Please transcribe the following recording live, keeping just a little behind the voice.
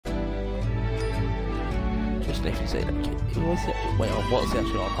watch Nathan say that. What's he actually, wait on? What's he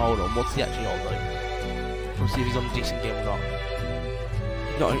actually on? Hold on. What's he actually on though? We'll see if he's on a decent game or not.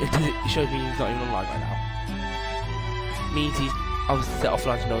 It shows me he's not even online right now. Means he's. I was set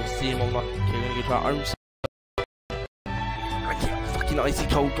offline to know to see him online. Okay, we're gonna go to our own. I get fucking icy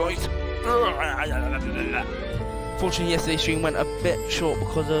cold, guys. Fortunately, yesterday's stream went a bit short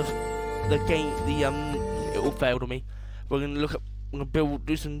because of the game. It all failed on me. We're gonna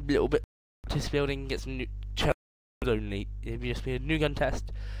do some little bit of test building, get some new only. It'll just be a new gun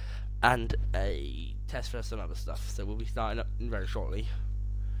test and a test for some other stuff. So we'll be starting up very shortly.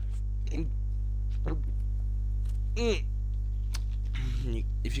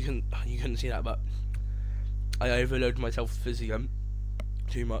 If you couldn't see that, but I overloaded myself with physically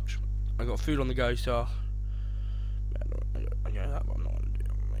too much. I got food on the go, so I know that, but I'm not gonna do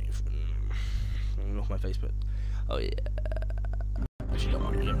it. I'm gonna off my Facebook. Oh yeah. Actually,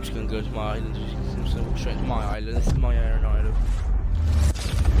 I'm just gonna go to my island. I'm just gonna walk straight to my island. This is my own island.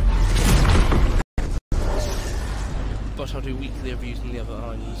 But I'll do weekly reviews on the other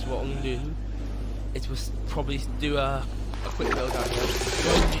islands. What I'm gonna do is probably do a quick build down here.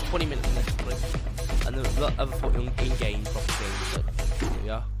 I'm going to do 20 minutes in this place, and then the other 40 in-game proper things. So here we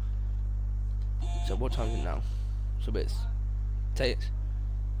are. So what time is it now? So it's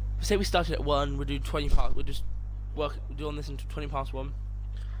say we started at 1. We'll do 20 past. We'll just we'll do on this until 20 past 1.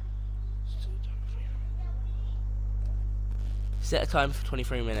 Set a time for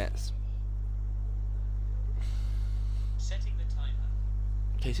 23 minutes. Setting the timer.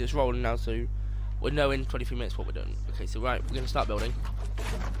 Okay, so it's rolling now. So we'll know in 23 minutes what we're doing. Okay, so right, we're gonna start building.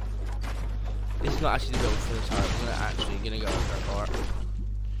 This is not actually the build for the time. We're gonna go over for it.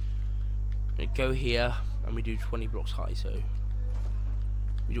 We're gonna go here, and we do 20 blocks high. So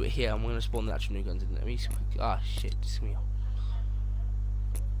we do it here, and we're gonna spawn the actual new guns in there. Shit, just me.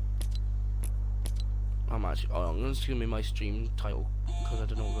 I'm just gonna be my stream title because I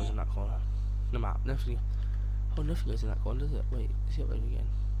don't know what goes in that corner. No map, nothing. Oh, nothing goes in that corner, does it? Wait, is it uploading again?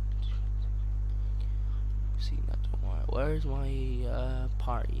 See that? Where is my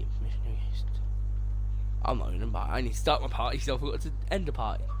party information? I'm not even in party. I need to start my party, so I forgot to end the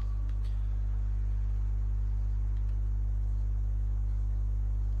party.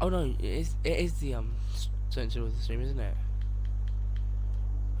 Oh no, it is the censor of the stream, isn't it?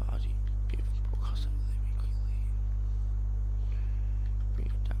 Oh, do you broadcast over there quickly? Bring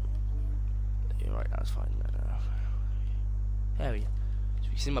it down. Yeah, right, that's fine. No. There we go. So you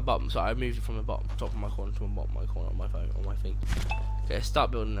can see my bottom. So I moved it from the top of my corner to the bottom of my corner on my phone, on my thing. Okay, let's start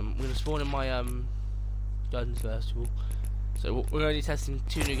building them. I'm gonna spawn in my guns first of all. So we're only testing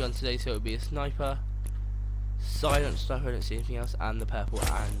 2 new guns today. So it'll be a sniper. Silent sniper, I don't see anything else, and the purple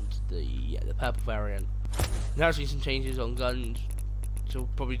and the purple variant. There's actually some changes on guns, so we'll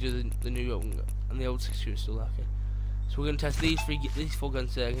probably do the new one, and the old 6-shooter still okay. So we're gonna test these 4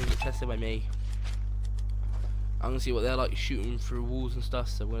 guns today. They're gonna get tested by me. I'm gonna see what they're like shooting through walls and stuff.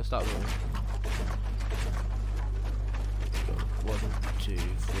 So we're gonna start with 1, 2,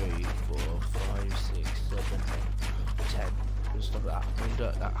 3, 4, 5, 6, 7, 8, 10. We'll stop that. We're gonna do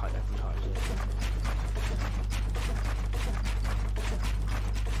it that height every time.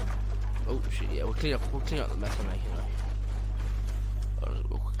 Oh shit! Yeah, we'll clean up the mess I'm making.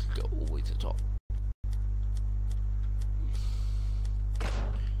 We'll go all the way to the top.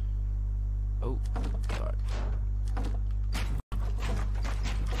 Oh, sorry.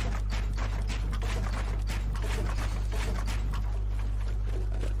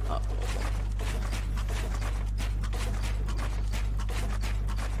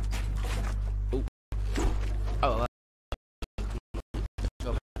 Oh,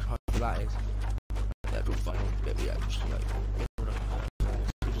 that is the actual final bit. We actually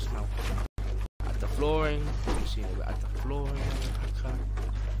just now at the flooring. You can see at the flooring. Okay.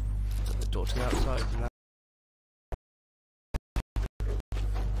 So the door to the outside. And that.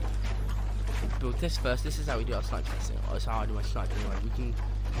 Build this first. This is how we do our sniper testing. Oh, that's how I do my sniper anyway. We can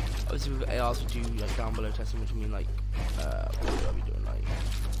obviously with ARs we do like down below testing, which I mean like what are we doing like.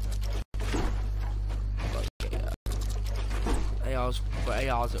 ARs, for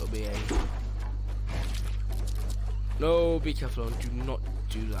ARs it'll be a no, be careful, do not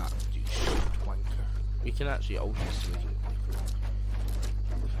do that, you shit wanker. We can actually alter this so we can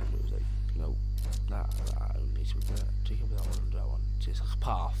move like, no, that only, so we can take over that one and do that one. So it's like a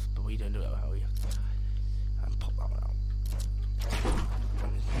path, but we don't do it how we and pop that one out.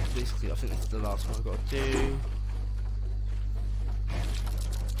 And basically I think this is the last one I've got to do.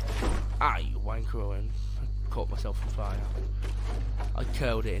 Ah, you wanker, Owen. Caught myself on fire. I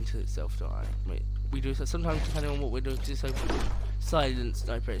curled it into itself, don't I? We do so sometimes depending on what we're doing, because it's so silent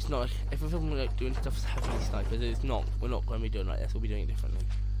sniper. It's not like, if we're filming like doing stuff as heavily snipers, it's not. We're not going to be doing like this. We'll be doing it differently.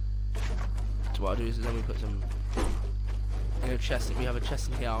 So what I'll do is then we put some in a chest. If we have a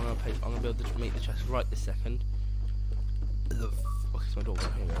chest in here, I'm gonna build make the chest right this second. It's my dog.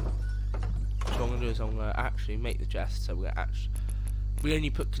 Here we go. So what I'm gonna do is I'm gonna actually make the chest. So we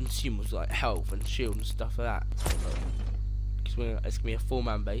only put consumables like health and shield and stuff like that. Because it's gonna be a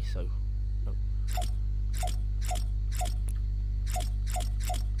 4-man base. So.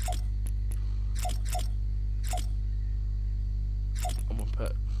 I'm gonna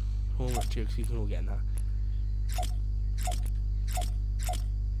put almost 2 because you can all get in that.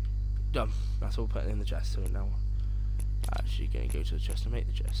 Done. That's all putting in the chest. So now I'm actually gonna go to the chest and make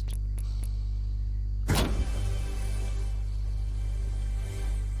the chest.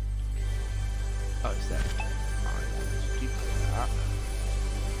 Oh, it's there. Alright, let's do that.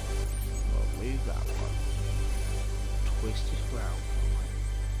 Well, move that one. Twist it round.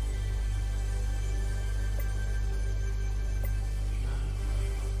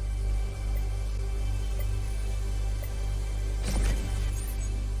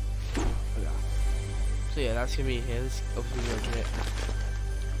 So yeah, that's gonna be here. This obviously going to it.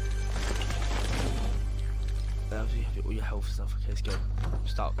 Obviously you have all your health stuff. Okay, let's go.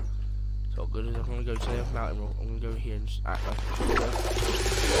 Start. So what good is I'm gonna go to the mountain rock. I'm gonna go here and just act like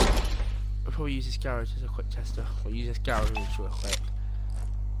I'll probably use this garage as a quick tester. We'll use this garage real quick.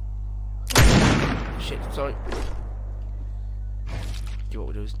 Shit, sorry. Okay, what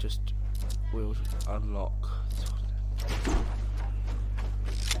we'll do is we'll unlock.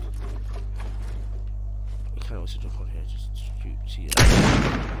 I can also jump on here, just shoot, see it.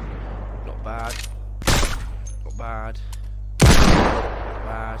 Not bad. Not bad. Not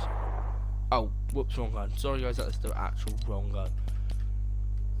bad. Oh, whoops, wrong gun. Sorry guys, that's the actual wrong gun.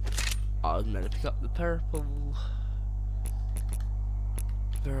 I was meant to pick up the purple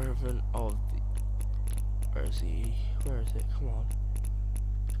version of the. Where is he? Where is it? Come on.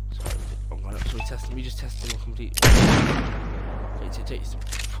 Sorry, wrong gun. So we just tested him completely. Okay, so it takes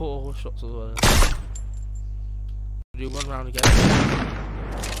 4 shots as well. Do 1 round again.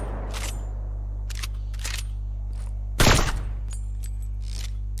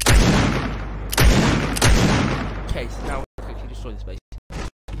 Okay, so now we quickly destroy this base.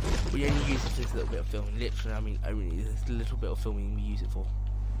 We only use this little bit of filming. Literally, I mean, only this little bit of filming we use it for.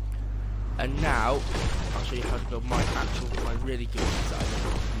 And now I'll show you how to build my really good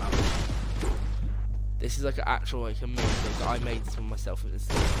map. This is like an actual a mini base that I made this for myself. This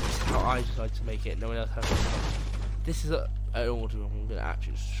is how I decided to make it. No one else has it. This is an order I'm going to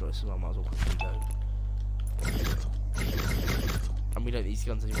actually destroy, so I might as well quickly go. And we don't need these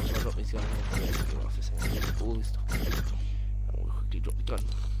guns anymore, so I'll drop these guns and all this stuff. And we'll quickly drop the gun.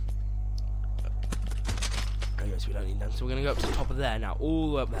 Anyway, so we don't need them. So we're going to go up to the top of there now, all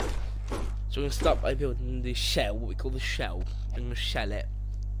the way up there. So we're going to start by building the shell, what we call the shell. I'm going to shell it.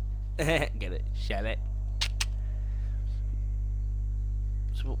 Get it? Shell it.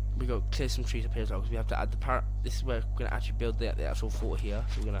 So we got to clear some trees up here as well, because we have to add the parrot. This is where we're going to actually build the actual fort here.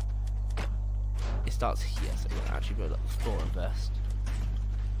 So we're going to, it starts here, so we're going to actually build up the fort first.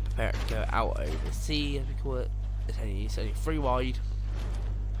 Prepare it to go out over the sea, as we call it. It's only 3 wide.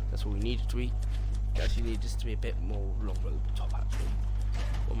 That's what we need it to be. We actually need this to be a bit more longer at the top actually.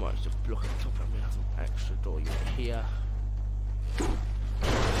 We might just block at the top, and we have an extra door unit here.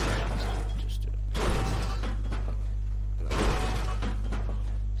 Just do it.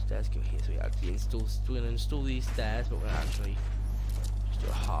 Stairs go here, so we actually we're going to install these stairs, but we're going to actually just do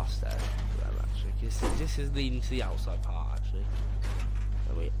a half stair for them actually, because this is leading to the outside part actually.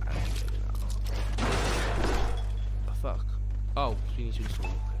 So we actually do that. Oh fuck. Oh, so we need to install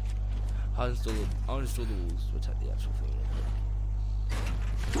them. I'll install the walls to protect the actual thing.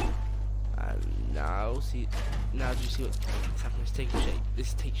 And now do you see what's happening? It's taking shape.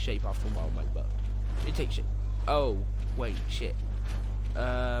 This takes shape after a while, mate, but it takes shape. Oh, wait, shit.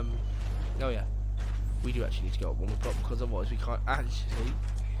 Oh yeah, we do actually need to go up 1 more block, because otherwise we can't actually.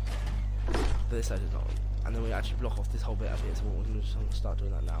 But this side is not. And then we actually block off this whole bit up here. So we're going to start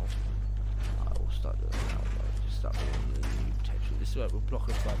doing that now. We'll start doing that now. Just start doing the new protection. This is where we'll block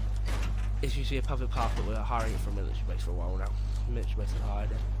off like. It's usually a public path, but we're hiring it from a military base for a while now. The military base have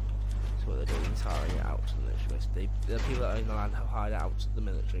hired it. So what they're doing is hiring it out to the military base. The people that own the land have hired it out to the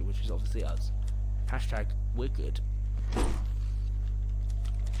military, which is obviously us. Hashtag we're good.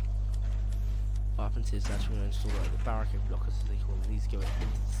 What happens is that's when we install like the barricade blockers, as they call them. These go into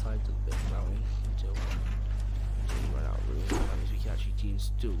the side of the bit of mountain until we run out of room. That means we can actually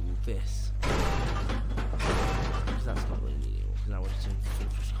de-install this. Because that's not really needed anymore, because now we're just in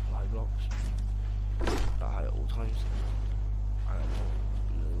fortress high blocks. That high at all times.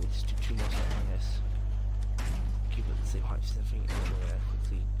 And we just do 2 more sets, I guess. Keep it the same height as everything, and then we're gonna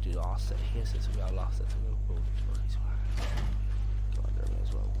quickly do our set here, so this will be our last set. So we'll build. Okay, so go under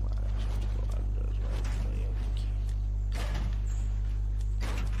as well. Go under as well. Oh, yeah, thank you.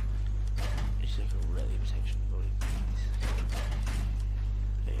 It's like a really protection building.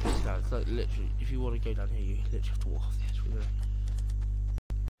 Yeah, it's like literally, if you want to go down here, you literally have to walk off the edge. We're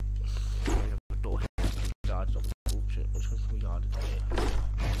gonna have a door here, guarded off the bullshit. Which one's going to be guarded here?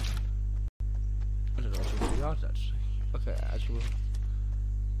 I don't know what's going to be guarded actually. Okay, actually,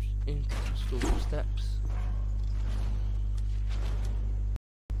 we'll install some steps.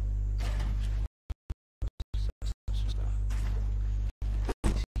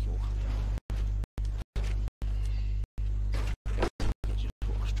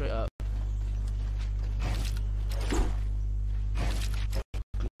 Straight up.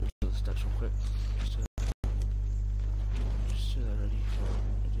 The steps real quick. Just so they're ready for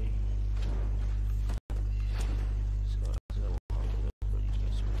ready. So ready to go.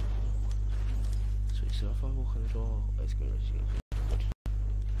 Sweet. So if I walk in the door, it's going to be ready to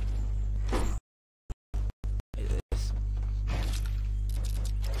go. This.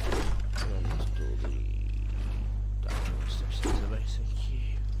 And then install the downward steps into the base. Thank you.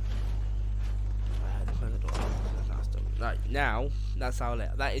 Right, now that's our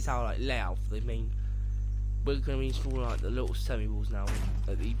layout. That is our like layout for the main. We're going to be installing like the little semi walls now,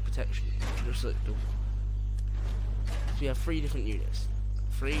 like the protection. Just like the. So we have 3 different units,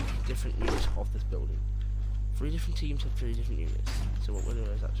 3 different units of this building. 3 different teams have 3 different units. So what we're doing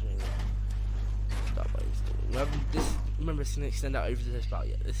is actually start by installing. Remember, it's going to extend out over to this part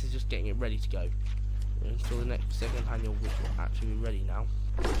yet. This is just getting it ready to go. We'll install the next second panel, which will actually be ready now.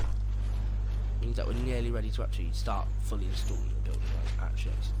 Means that we're nearly ready to actually start fully installing the building. Like,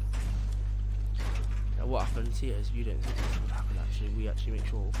 actually. Now what happens here is you don't think this would happen actually. We actually make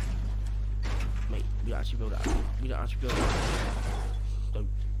sure we actually build it out. We don't actually build it out.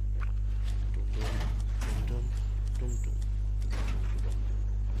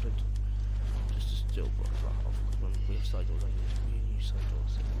 Just a still block off when we have side doors like this. We use side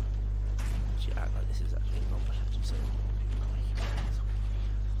doors. Actually act like this is actually a non-protected side door.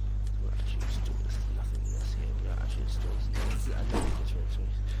 Actually install this, nothing in this here, we actually install this, this is another situation.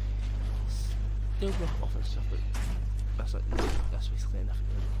 Still block off and stuff, but that's like, that's basically nothing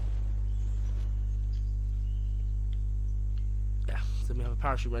really. Yeah, so we have a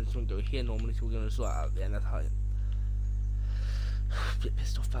parachute rental and go here normally, so we're going to sort out at the end of the height. A bit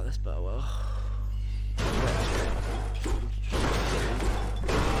pissed off about this, but well.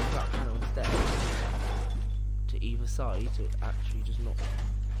 That panel instead to either side, so it actually does not.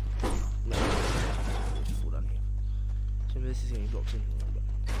 No, just fall down here. So this is going to be blocked in, remember.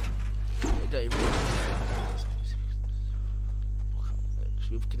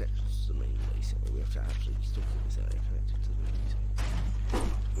 We've connected to the main base, so we have to actually still keep this area connected to the main base.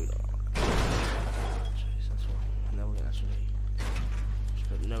 That's why. And then we're going to actually just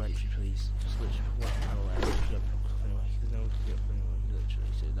put no entry, please. Just literally put 1 panel there. Anyway, there's no one to get up anyway. Literally,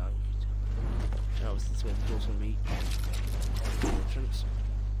 so now you can tell. Now, obviously, this way the door's going to be the entrance.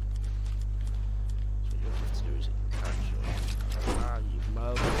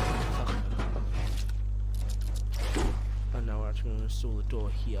 And now we're actually going to install the door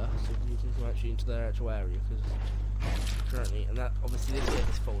here, so we can go actually into their actual area, because currently, and that obviously this bit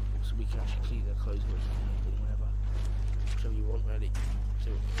is foldable, so we can actually clean the clothes whenever, whichever you want really.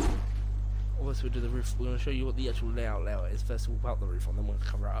 So obviously we'll do the roof. We're going to show you what the actual layout is. First of all, about the roof, and then we'll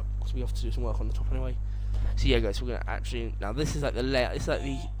cover it up, because we have to do some work on the top anyway. So yeah guys, we're going to actually, now this is like the layout, it's like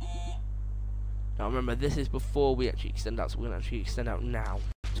the. Now remember, this is before we actually extend out, so we're going to actually extend out now.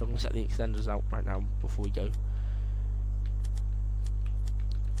 So I'm going to set the extenders out right now before we go.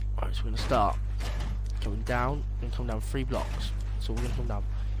 Alright, so we're going to start coming down, and come down 3 blocks. So we're going to come down,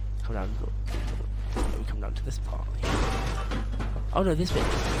 we come down to this part here. Oh no, this bit.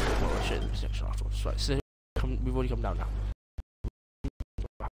 Well, I'll show you the section afterwards. Right, so we've already come down now.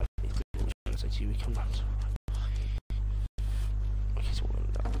 So we come down to. Okay, so we're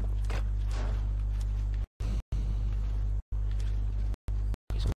going down.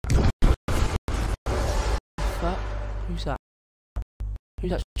 Who's that?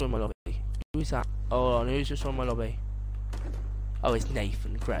 Who's that joined my lobby? Who's that? Oh, who's just joined my lobby? Oh, it's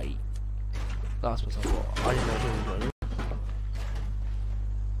Nathan. Great. Last one I thought. I didn't know who was joining.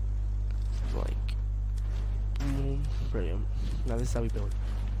 Like, brilliant. Now this is how we build.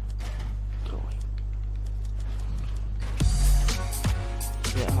 Go away.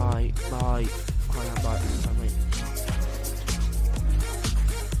 Yeah, hi, bye. Hi, bye. Mate.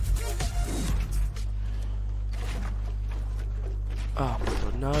 Oh my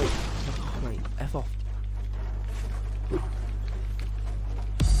god, no. Oh, mate, F off.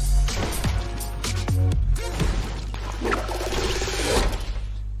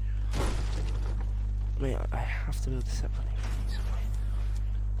 Mate, I have to build this up.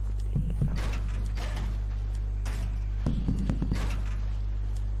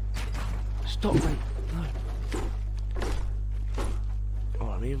 Stop, mate. No. Oh,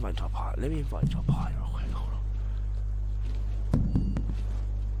 let me invite top high. Let me invite top high real quick. Hold on.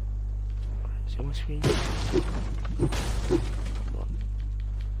 Is it on my screen? Come on.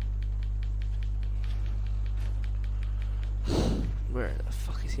 Where the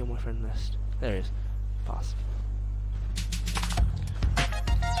fuck is he on my friend list? There he is. Pass.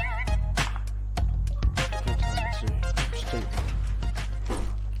 Just don't.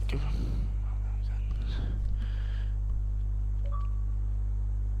 Give him.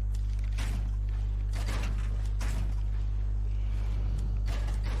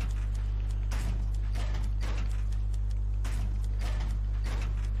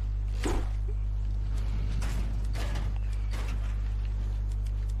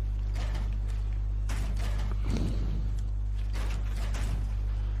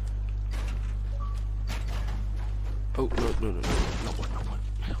 Oh, no. Not one.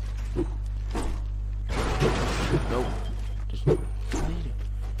 No. Just... What are you doing?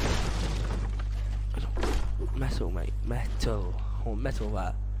 Metal, mate. Metal. Oh, metal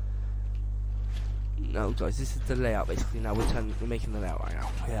that. No, guys, this is the layout, basically. Now we're making the layout right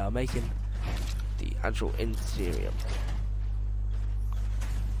now. Yeah, I'm making the actual interior.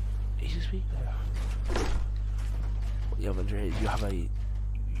 Is this week? What you have under here is you have a...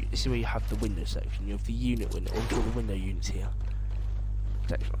 This is where you have the window section. You have the unit window, all the window units here.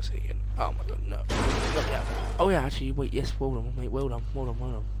 Section I see again. Oh my god, no. Oh yeah, actually, wait, yes, well done, mate, well done.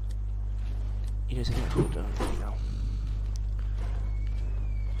 You know, something cool done now.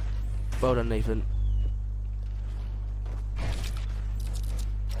 Well done, Nathan.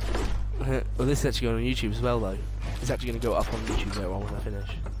 Well, this is actually going on YouTube as well, though. It's actually going to go up on YouTube later on when I finish.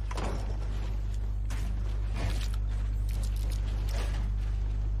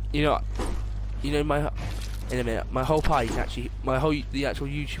 You know, in a minute, my whole pie can actually, the actual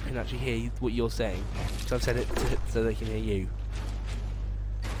YouTube can actually hear what you're saying. So I've said it so they can hear you.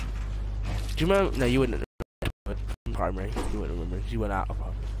 Do you remember? No, you wouldn't remember from primary. You wouldn't remember because you went out of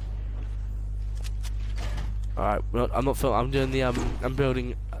primary. Alright, well, I'm not filming, I'm doing the, I'm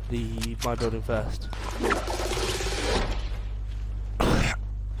building my building first.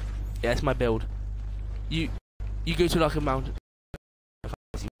 Yeah, it's my build. You go to like a mountain.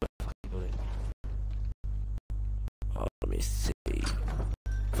 Oh, let me see.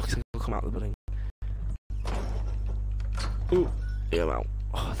 Fuck's gonna come out of the building. Ooh, yeah, I'm out.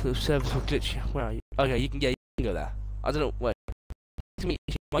 Oh, the servers will glitch. Where are you? Okay, you can go there. I don't know. Wait.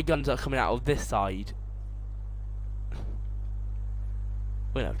 My guns are coming out of this side.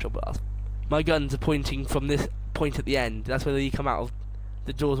 We don't have trouble. My guns are pointing from this point at the end. That's where they come out of.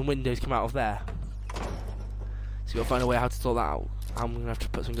 The doors and windows come out of there. So you gotta find a way how to sort that out. I'm gonna have to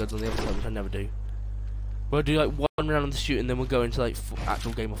put some guns on the other side, which I never do. We'll do like one round on the shoot, and then we'll go into like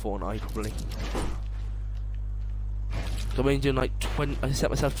actual game of Fortnite probably. So I'm only doing like 20. I set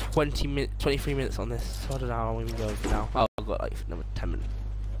myself 23 minutes on this. So I don't know how long we've been going for now. Oh, I've got like another 10 minutes.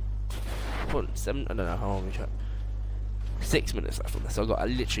 7. I don't know how long we check. 6 minutes left on this. So I've got to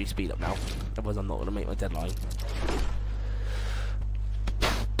literally speed up now. Otherwise, I'm not gonna make my deadline.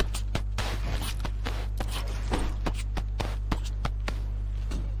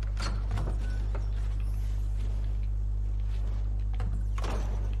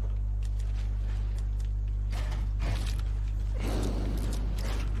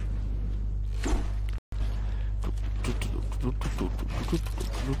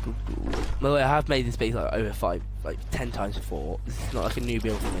 By the way, I have made this base like over 10 times before. This is not like a new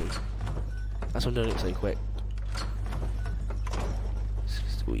build for me. That's why I'm doing it so quick. It's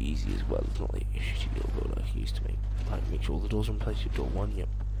still easy as well. It's not like a shitty little build like I used to make. Like make sure all the doors are in place. Door 1, yep.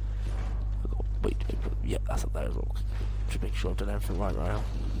 I got wait, yep, that's up there as well. Just make sure I've done everything right now.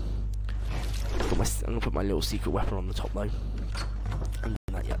 I'm gonna put my little secret weapon on the top though. I haven't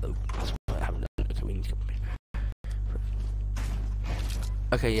done that yet though. That's what I haven't done. Okay, we need to come.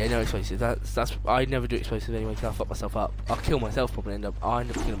 Okay, yeah, no explosives. That's I never do explosives anyway because I'll fuck myself up. I'll kill myself probably. I'll end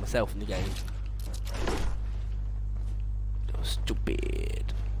up killing myself in the game. Oh,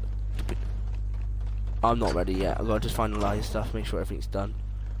 stupid. I'm not ready yet. I've got to just finalise stuff, make sure everything's done.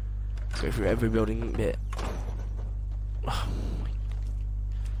 Go through every building bit. How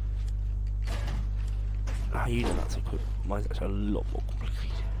you done that so quick? Mine's actually a lot more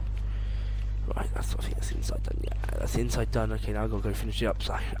complicated. Right, I think that's the inside done. Yeah, that's the inside done. Okay, now I've got to go finish the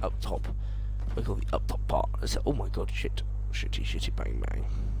upside, up top. We call the up top part. So, oh my god, shit. Shitty, bang, bang.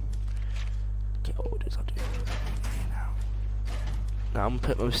 Okay, what I'll do. Now I'm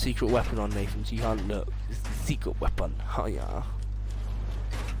gonna put my secret weapon on, Nathan, so you can't look. It's the secret weapon. Oh yeah.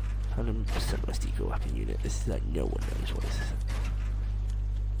 100% my secret weapon unit. This is like no one knows what this is.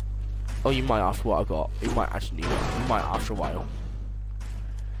 Oh, you might after what I got. You might actually need it. You might after a while.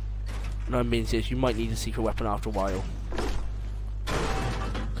 No, I'm being serious. You might need a secret weapon after a while.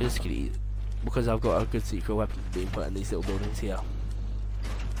 Because I've got a good secret weapon being put in these little buildings here.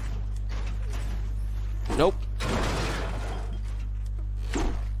 Nope. Let's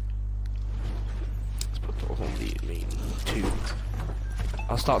put those on the main two.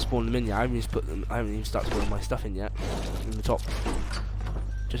 I'll start spawning them in. Yeah, I haven't even started spawning my stuff in yet. In the top.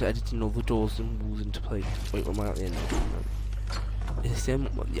 Just editing all the doors and walls into place. Wait, what am I at the end? Is this the end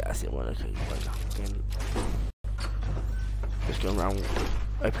one? Yeah, that's the end one. Okay, right now. Again. Just going around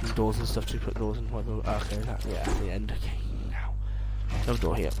opening doors and stuff to put doors in. Okay, that, yeah, that's the end. Okay, now. Another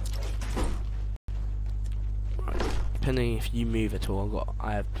door here. Right. Depending if you move at all,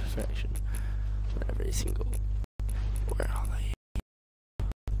 I have perfection. Every single. Where are they?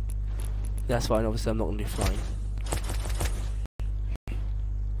 That's fine, obviously I'm not going to do flying.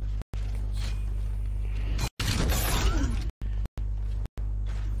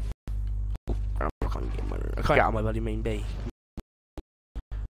 I can't get out of my bloody main bay.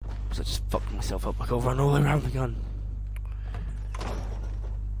 Because I just fucked myself up. I gotta run all around the gun.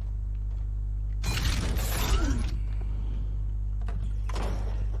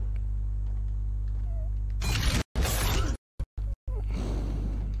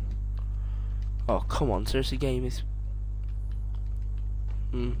 Oh, come on, seriously, game is...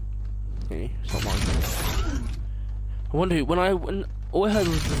 Okay, it's not mine. I wonder who, when all I heard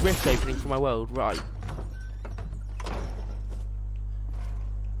was the rift opening for my world, right.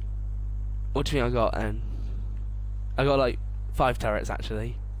 What do you think I got then? I got like 5 turrets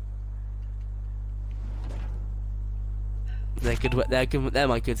actually. They're good, they're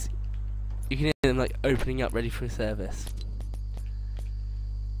my goods. You can hear them like opening up ready for service.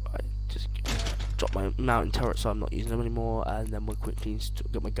 Right, just drop my mountain turret so I'm not using them anymore, and then we'll quickly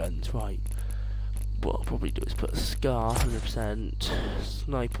get my guns. Right, what I'll probably do is put a scar 100%.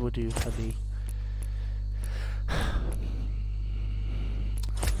 Sniper will do heavy.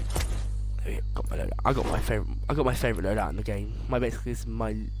 Got my loadout. I got my favorite loadout in the game. Basically this is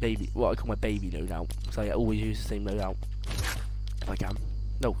my baby, what I call my baby loadout. So I always use the same loadout if I can.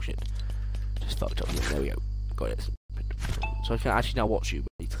 No shit, just fucked up. There we go. Got it. So I can actually now watch you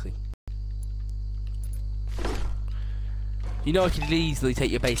basically. You know I can easily take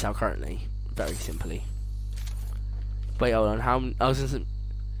your base out currently, very simply. Wait, hold on. I was in some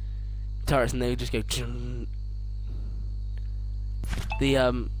turrets and they would just go.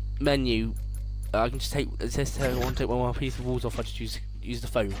 The menu. I can just take. It says I want to take one piece of walls off. I just use the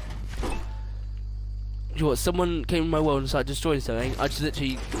phone. You know what? Someone came in my world and started destroying something. I just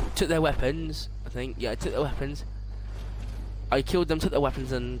literally took their weapons. I think, yeah, I took their weapons. I killed them, took their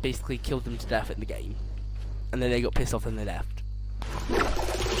weapons, and basically killed them to death in the game. And then they got pissed off and they left.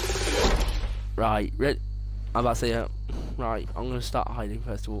 Right, I'm about to say, right. I'm gonna start hiding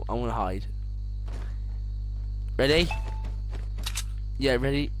first of all. I want to hide. Ready? Yeah,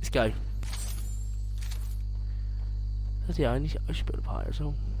 ready? Let's go. Yeah, I should build a fire as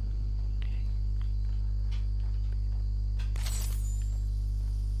well. Okay.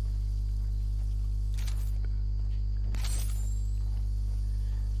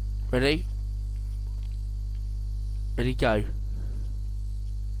 Ready? Ready, go.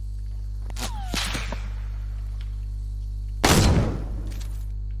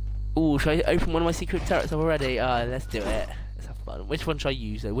 Ooh, should I open one of my secret turrets already? Let's do it. Let's have fun. Which one should I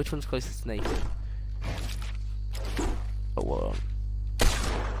use though? Which one's closest to Nathan? Oh, well.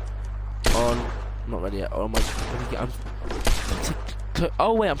 On. I'm not ready yet. Oh my.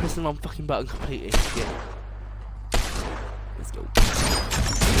 Oh wait, I'm pressing the wrong fucking button completely. Yeah. Let's go.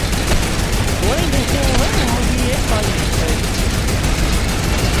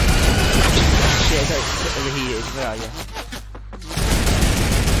 Yeah, sorry. Over here. Where are you?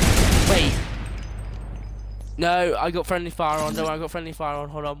 Wait. No, I got friendly fire on. No, I got friendly fire on.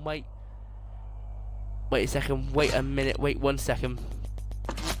 Hold on, wait. Wait a second, wait a minute, wait 1 second.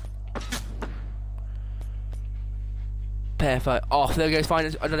 Perfect. Oh, there we go, it's fine.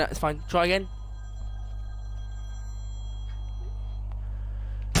 I don't know, it's fine. Try again.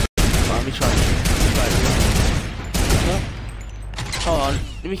 Right, let me try. Hold on,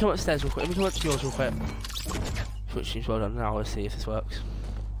 let me come upstairs real quick. Let me come up to yours real quick. Switch teams, well done. Now let's see if this works.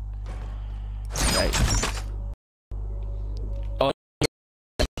 Okay. Oh,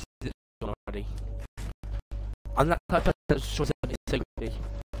 yeah. Already. I'm not type of person that's so quickly.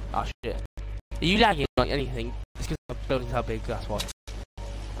 Ah, shit. Are you lagging like anything? It's because my building's how big, that's why.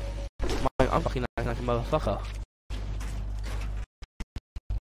 I'm fucking lagging like a motherfucker.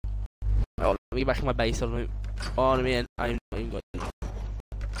 Oh, let me get back in my base. On me in. I'm not even going.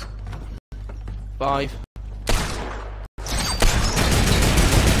 5.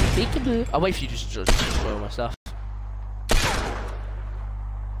 Peekaboo. I'll wait for you to just destroy all my stuff.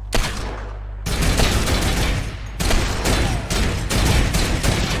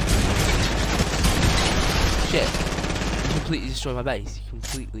 Shit. You completely destroyed my base. You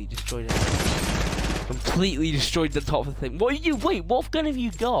completely destroyed it. Completely destroyed the top of the thing. What are you? Wait, what gun have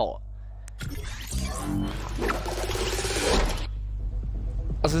you got?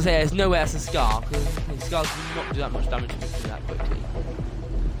 I was gonna say there's nowhere else a Scar, because the Scars do not do that much damage to me that quickly.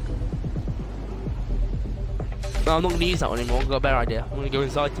 No, I'm not gonna use that one anymore. I've got a better idea. I'm gonna go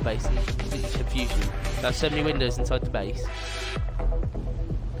inside the base and completely confuse you. There's so many windows inside the base.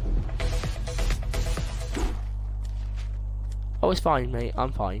 Oh, it's fine, mate.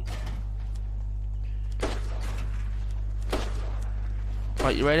 I'm fine.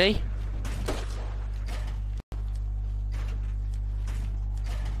 Right, you ready?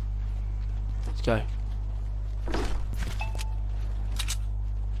 Let's go.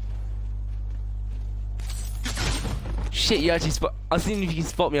 Shit, you actually spot. I was thinking if you can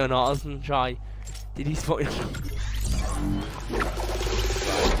spot me or not. I was gonna try. Did he spot me?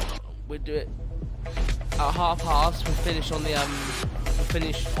 We'll do it at half past. We'll finish on the We'll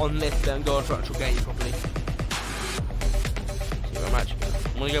finish on this, then go on to actual game properly. See where I'm actually going.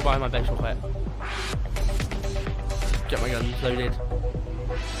 I'm gonna go buy my base real quick. Get my guns loaded.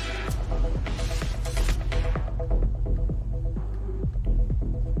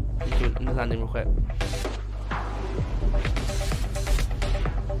 I'm just landing real quick.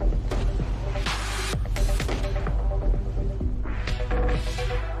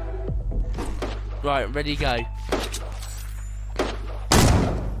 Right, ready to go.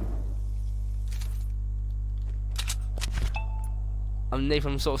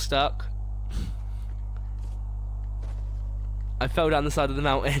 I'm sort of stuck. I fell down the side of the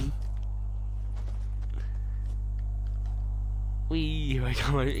mountain. Wee!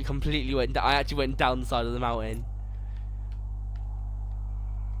 It completely went. I actually went down the side of the mountain.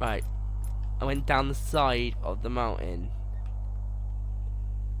 Right, I went down the side of the mountain.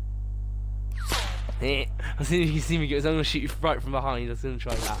 As soon as you see me go, I'm gonna shoot you right from behind. I was gonna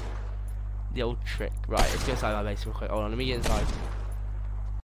try that. The old trick. Right, let's go inside my base real quick. Hold on, let me get inside.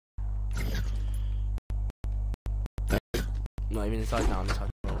 Not even inside now, I'm inside.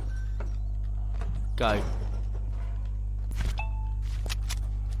 Go.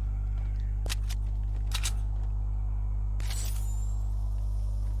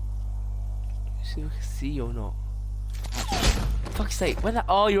 See if I can see you or not. Fuck's sake, where the—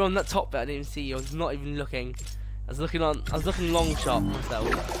 oh, you're on that top bit. I didn't even see you. I was not even looking. I was looking long shot myself.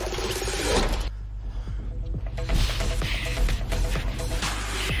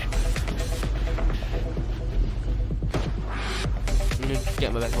 I'm gonna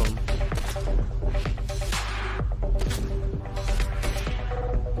get my back on.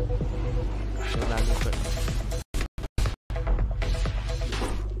 Should land real quick.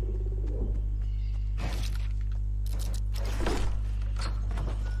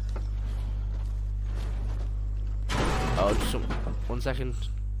 Oh, just 1 second.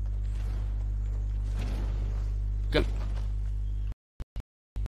 Go.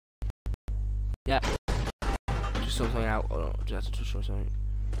 Yeah. Just sort something out. Oh, just have to destroy something.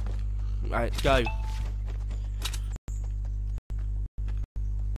 Right, go.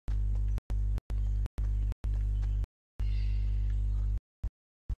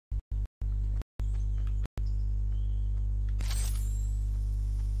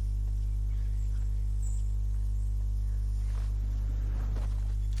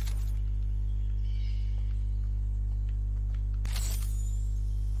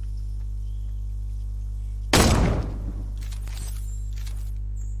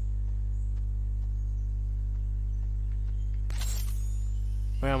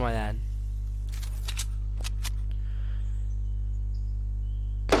 Where am I then?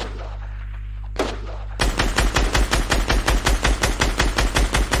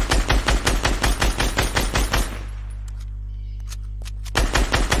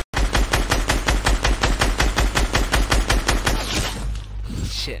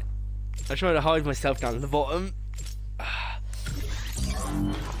 Shit. I tried to hide myself down at the bottom.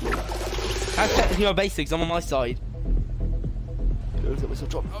 That's technically my basics, I'm on my side. That was a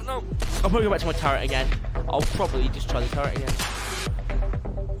drop. Oh no! I'll probably go back to my turret again. I'll probably just try the turret again.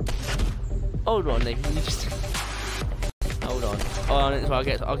 Hold on, Nathan. You just hold on. Oh, so I'll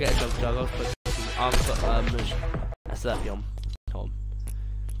get a jump jug. I'll put that's that on. Tom.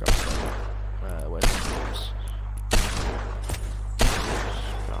 Grab where's the box?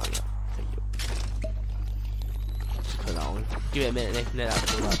 Oh yeah. Thank you. Just put that on. Give it a minute, Nathan. Let that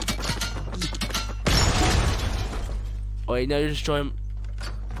pull up. Oh wait, no, destroy him.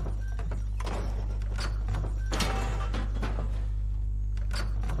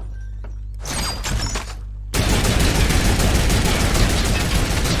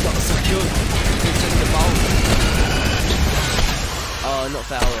 Oh, not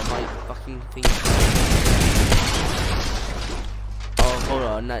fair, hold on, my fucking thing. Oh, hold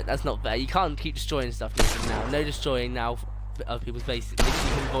on, no, that's not fair. You can't keep destroying stuff now. No destroying now of people's bases, if you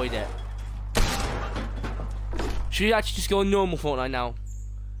can avoid it. Should we actually just go on normal Fortnite now?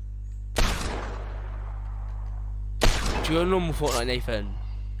 Should we go on normal Fortnite, Nathan?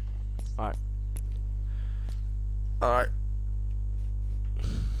 Alright. Alright.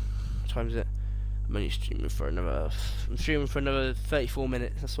 What time is it? I'm only streaming for another 34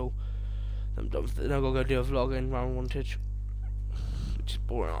 minutes, that's all. I'm done with it. Then I've got to go do a vlog in round wantage, which is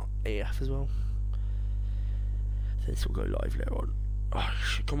boring AF as well. This will go live later on. Oh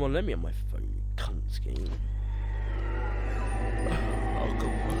shit, come on, let me on my phone, you cunts game. Oh, come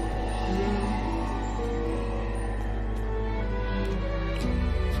on.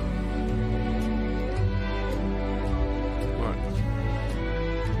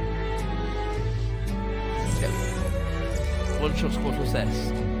 One shot squad was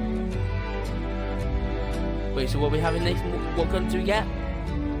this. Wait, so what are we having, Nathan? What gun do we get?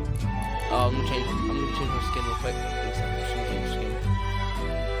 Oh, I'm gonna change my skin real quick. I'm just gonna change skin.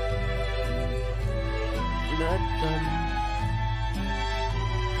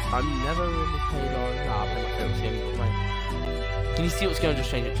 I'm never really played on. Nah, I'll play my favourite skin. Can you see what skin I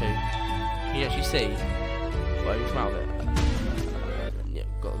just changed it to? Can you actually see? Well, you come out of it. Yeah,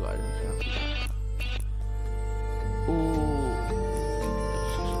 got it. Ooh.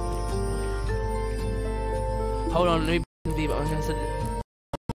 Hold on, let me be, but I'm gonna set it.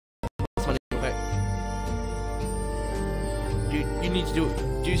 You need to do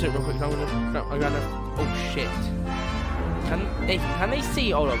something real quick. I'm gonna. Oh shit! Can they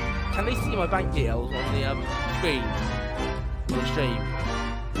see? Hold on. Can they see my bank details on the screen? On the stream.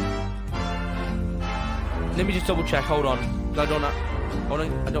 Let me just double check. Hold on. I don't know. Hold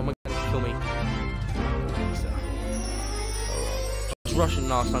on. I don't want my gun to kill me. I was rushing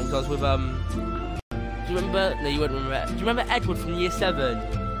last time because I was with Do you remember? No, you wouldn't remember. Do you remember Edward from Year 7?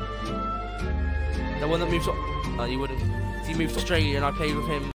 The one that moved to... Oh, you wouldn't. He moved to Australia and I played with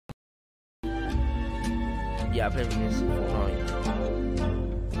him. Yeah, I played with him in Fortnite.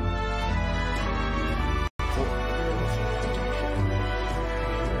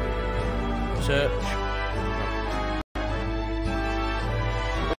 Search.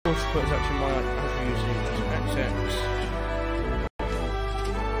 Also, it's actually my using XX.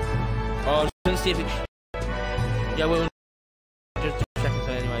 Oh, let's see if it. Yeah, we'll just check it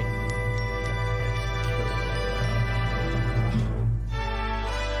anyway.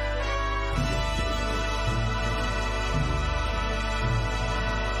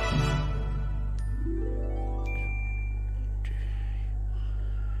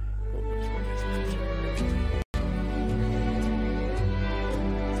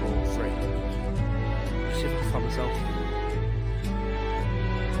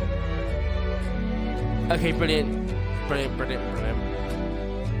 Okay, brilliant.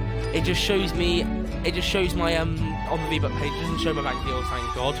 It just shows me. It just shows my on the VBuck page. It doesn't show my bank deal.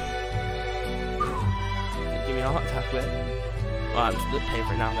 Thank God. Give me a heart attack with it. Alright, I'm just paying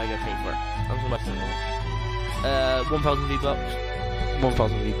for it now. I'm gonna pay for it. I'm just about to 1,000 V-Bucks.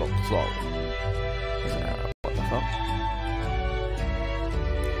 1,000 V-Bucks. Lol. What the fuck?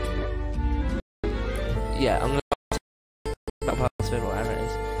 Yeah, I'm gonna. Whatever it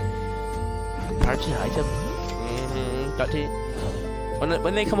is. Purchase item. Got it.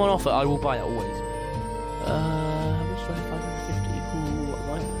 When they come on offer, I will buy it always. How much do I have?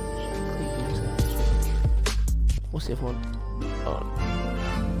 550. What's the other one?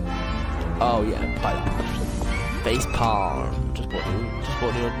 Oh yeah, buy that. Face palm. Just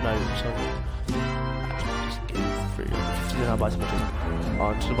bought new note. So just get 350. Then I'll buy some more.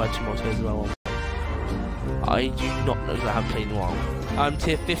 I'm just gonna buy 2 more toys as well. I do not know because I haven't played in a while. I'm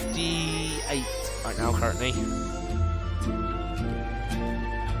tier 58 right now currently.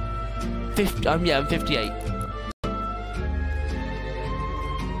 Yeah, I'm 58.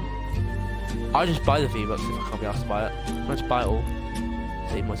 I just buy the V-Bucks if I can't be asked to buy it. I just buy it all.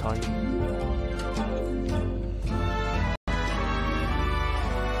 Save my time.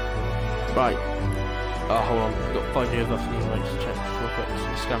 Right. Oh, hold on. We've got 5 new buffs. Just check real quick.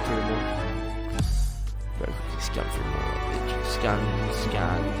 Just scan through them all. Very quickly scan through them all. Literally scan.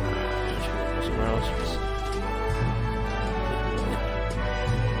 Somewhere else.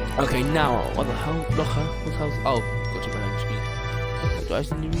 Okay, now what the hell? Look, what the hell? Oh, got to my home screen. Do I have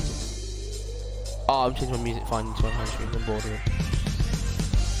some new music? Oh, I'm changing my music finding to my home screen. I'm bored of it.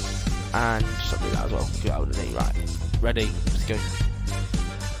 And just do that as well. Get out of the day. Right. Ready? Let's go.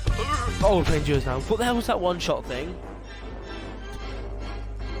 Oh, we're playing duos now. What the hell was that one-shot thing?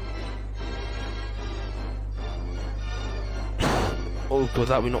 Oh god,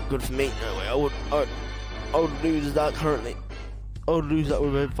 that would be not good for me. No way, I would lose that currently. I would lose that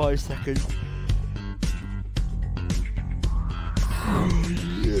within 5 seconds.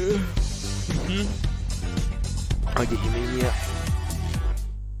 Yeah. I get you mean, yeah.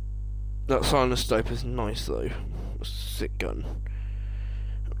 That silence dope is nice though. A sick gun.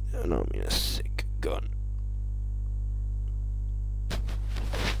 No, I mean a sick gun. Do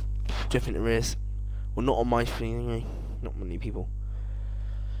you think there is? Well, not on my screen anyway. Not many people.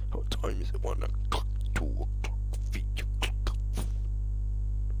 What time is it? 1 o'clock, 2 o'clock, 3 o'clock.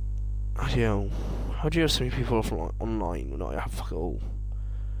 Yo, how do you have so many people online when I have fuck it all?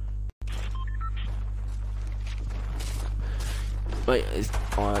 Wait,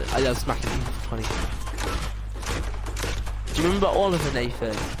 I love smacking people funny. Do you remember Oliver,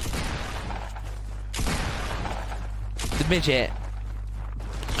 Nathan? The midget.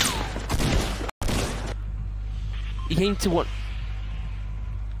 He came to what?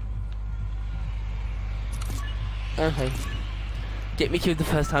 Okay. Get me killed the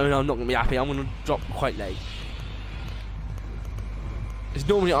first time and I'm not gonna be happy. I'm gonna drop quite late. Because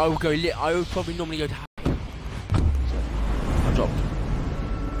normally I would go lit. I would probably normally go to happy. I dropped.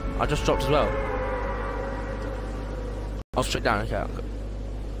 I just dropped as well. I'll straight down. Okay.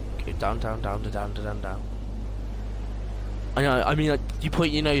 Okay. Down. I know. I mean, like, you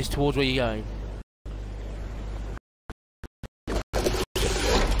point your nose towards where you're going.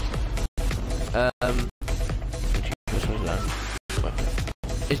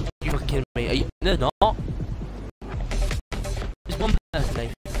 Is you fucking kidding me? Are you, no, not. There's one person,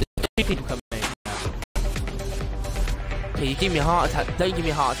 Dave. There's 2 people coming in. Okay, you give me a heart attack. Don't give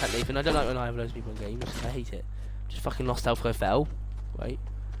me a heart attack, Nathan. I don't like when I have loads of people in games. I hate it. Just fucking lost health, I fell. Wait.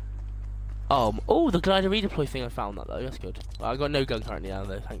 Oh, the glider redeploy thing. I found that though. That's good. Well, I got no gun currently now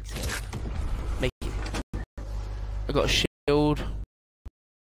though. Thanks. Make it. I got a shield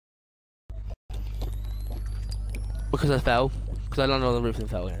because I fell. Because I landed on the roof and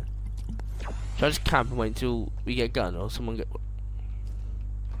fell here. Should I just camp and wait until we get a gun or someone get?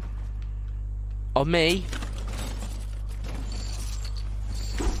 Of me?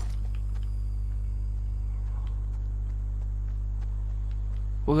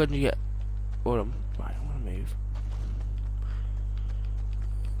 What gun do you get? Hold on. Right, I'm gonna move.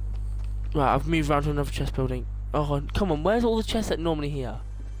 Right, I've moved around to another chest building. Oh, come on, where's all the chests that normally here?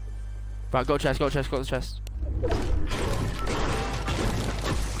 Right, got a chest, got the chest.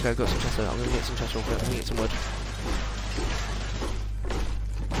 Okay, I got some chests. I'm gonna get some chests real quick. I'm gonna get some wood.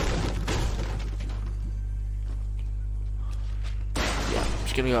 Yeah, I'm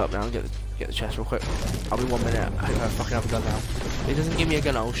just gonna go up now and get the chest real quick. I'll be 1 minute. I hope I fucking have a gun now. If it doesn't give me a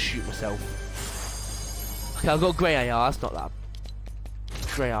gun, I'll shoot myself. Okay, I've got grey AR. That's not that.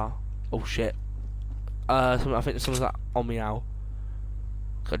 Grey AR. Oh shit. I think someone's like on me now.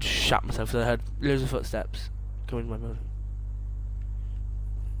 I just shot myself because I heard loads of footsteps coming into my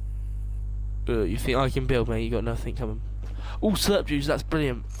building. You think I can build, mate? You got nothing coming. Oh, slurp juice, that's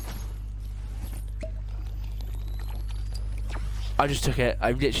brilliant. I just took it.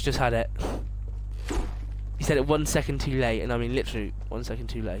 I literally just had it. He said it 1 second too late, and I mean literally 1 second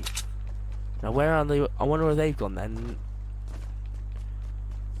too late. Now where are they? I wonder where they've gone then.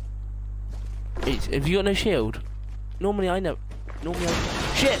 Have you got no shield? Normally I know.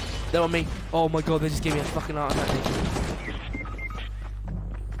 Shit! They're on me. Oh my god, they just gave me a fucking heart attack.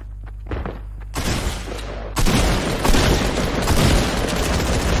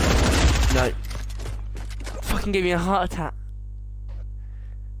 No. Fucking gave me a heart attack.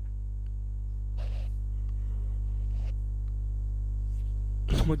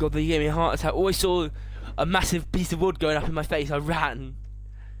 Oh my god, they gave me a heart attack. Oh, I saw a massive piece of wood going up in my face. I ran.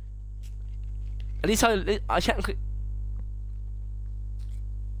 At least I checked.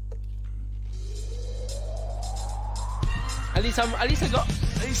 At least I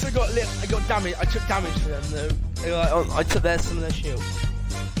got damage. I took damage to them though. I took some of their shield.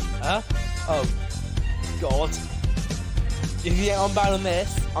 Huh? Oh God. If you I'm bad on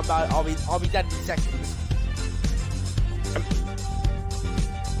this, I'm bad. I'll be dead in seconds.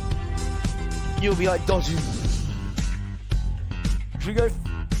 You'll be like dodging. Should we go?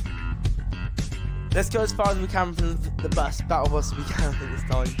 Let's go as far as we can from the bus, battle bus we can this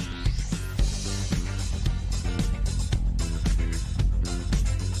time.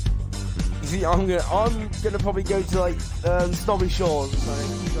 You see, I'm gonna probably go to like Snobby Shores or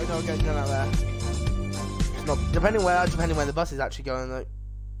something. I know I'm getting out there. It's not depending where the bus is actually going, like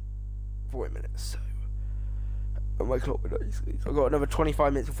 40 minutes. So and my clock would easily. So I've got another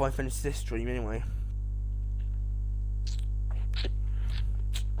 25 minutes before I finish this stream anyway.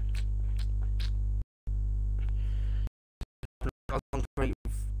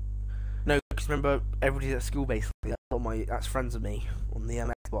 No, because remember everybody's at school basically. That's friends of me on the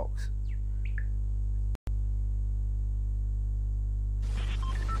Xbox.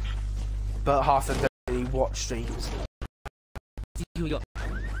 But half of them don't really watch streams.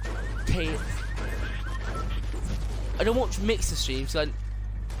 I don't watch mixer streams. Like,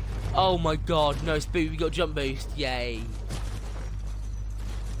 oh my god, no, it's boot. We got jump boost. Yay!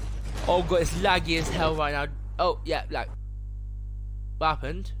 Oh god, it's laggy as hell right now. Oh yeah, lag. What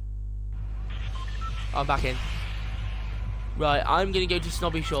happened? I'm back in. Right, I'm gonna go to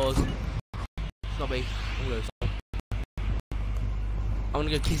Snobby Shores. Snobby. I'm gonna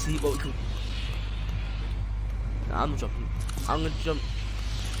go kiss the what we call. Nah, I'm not jumping. I'm gonna jump.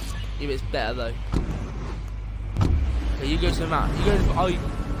 If it's better though. Okay, you go to the map. You go to. Oh, you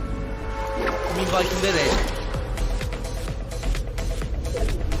mean Viking Village?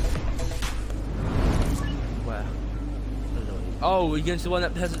 Where? I don't know. Oh, you're going to the one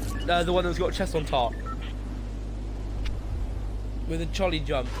that has the one that's got a chest on top. With a trolley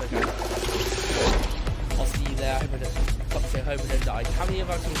jump. Okay. I'll see you there. I hope I don't die. How many of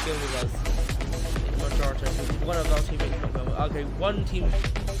our teams go with us? Majority. One of our teammates not going. Okay, one team.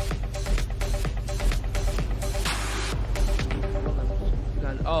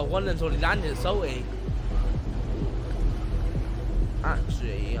 Oh, one of them's already landed, salty.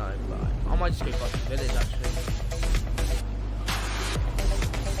 Actually, I might just go back to the village. Actually,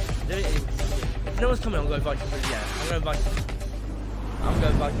 if no one's coming, I'm going Viking Village. Yeah, I'm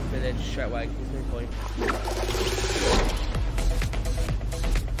going Viking Village straight away. There's no point.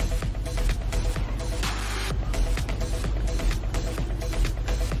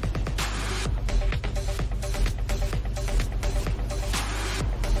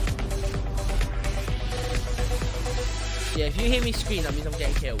 Yeah, if you hear me scream, that means I'm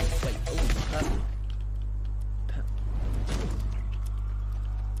getting killed. Wait,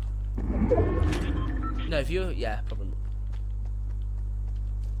 no, if you, yeah, probably.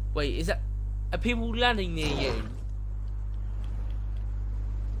 Wait, is that, are people landing near you?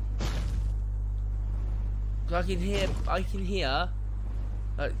 Cause I can hear,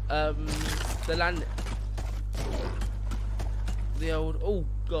 like, the land, the old, oh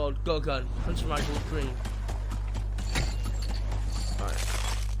god, got a gun, hunter rifle green. Right.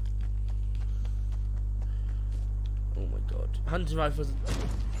 Oh my god. Hunting rifles.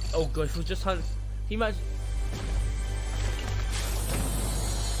 Oh god, if it was just hunt. Can you imagine?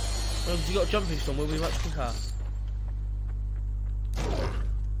 Well, you got a jump boost on, we'll be much quicker.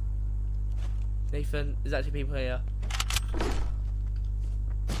 Nathan, there's actually people here.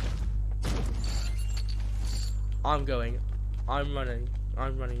 I'm going. I'm running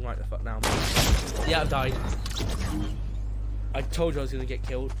right the fuck now. Yeah, I've died. I told you I was gonna get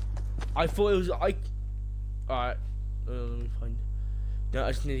killed. I thought it was Alright. Let me find. No,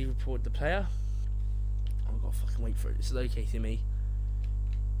 I just nearly reported the player. Oh, I've got to fucking wait for it. It's locating me.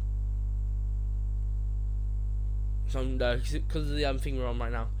 So no, because of the thing we're on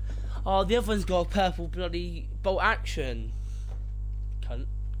right now. Oh, the other one's got a purple bloody bolt action. Cunt.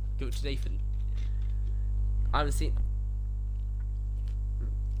 Give it to Nathan. I haven't seen.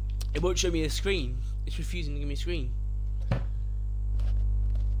 It won't show me a screen. It's refusing to give me a screen.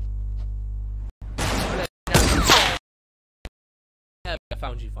 I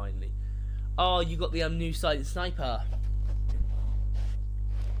found you finally. Oh, you got the new silent sniper.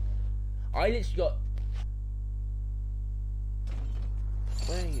 I literally got.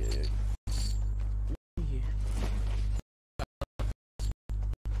 Where are you?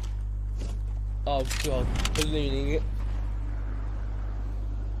 Oh god, ballooning it.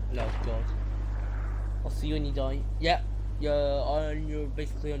 No god. I'll see you when you die. Yeah, you're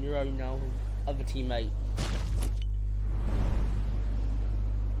basically on your own now. Other teammate.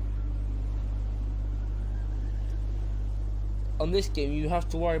 On this game, you have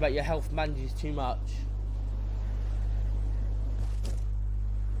to worry about your health manages too much.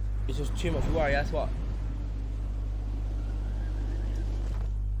 It's just too much worry, that's what.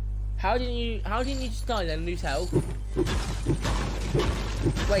 How didn't you just die then and lose health?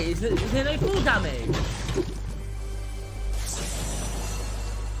 Wait, is there no fall damage?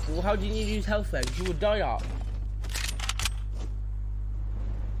 Well, how didn't you lose health then? 'Cause you would die up.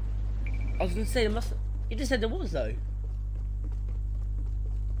 I was gonna say there must. You just said there was though.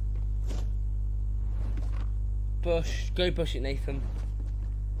 Go push it, Nathan.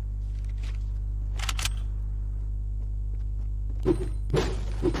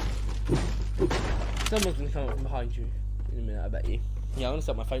 Someone's gonna come up from behind you in a minute, I bet you. Yeah, I'm gonna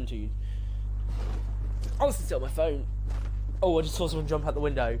set my phone to you. I'll just set my phone. Oh, I just saw someone jump out the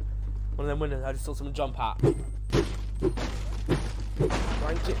window. One of them windows I just saw someone jump at.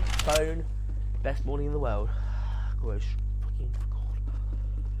 Blanket, phone, best morning in the world. Gosh, fucking God.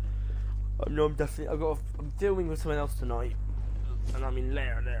 I know I'm definitely. I'm filming with someone else tonight, and I'm in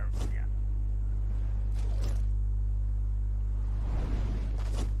there. Yeah.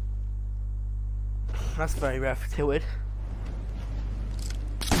 That's very rare for Tilted.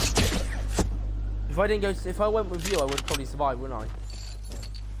 If I went with you, I would probably survive, wouldn't I?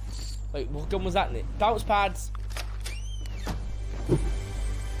 Wait, what gun was that, Nick? Bounce pads.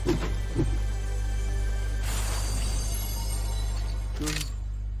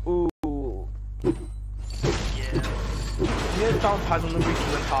 Ooh. Yeah. There's bounce pads on the roof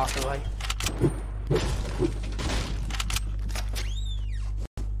of the car away.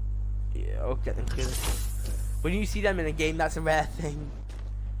 Yeah, I'll get them killed. When you see them in a game, that's a rare thing.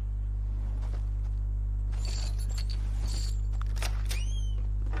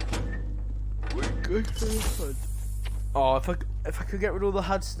 Oh, if I could get rid of all the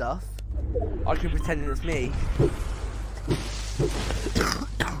HUD stuff, I could pretend it's me.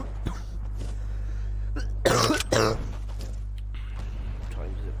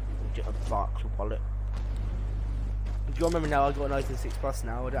 Trying to get a box wallet. Do you remember now? I got an iPhone 6 Plus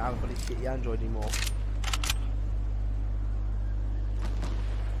now. I don't have a bloody shitty Android anymore.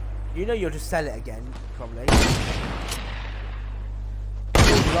 You know you'll just sell it again, probably.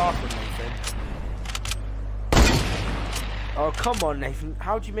 The last one, Nathan. Oh, come on, Nathan.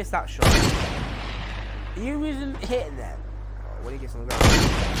 How'd you miss that shot? You wasn't hitting them. Oh, when he gets on the ground.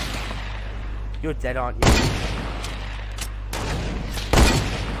 You're dead, aren't you?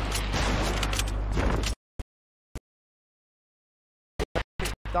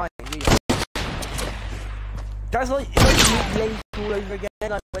 Dying, you. That's like, it's like you all over again,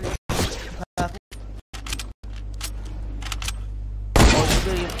 like when it's purple. Oh,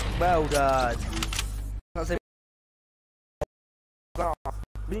 brilliant. Well done. That's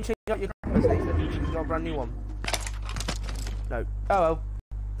when you change out your cameras, Nathan, you should got a brand new one. No. Oh well.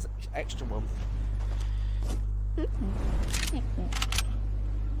 It's an extra one.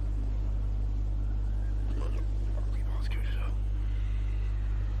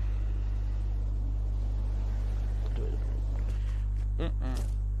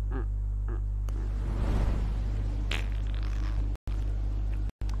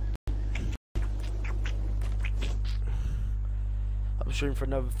 I'm shooting for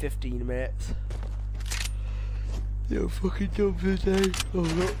another 15 minutes. Yo, fucking jump today. Oh,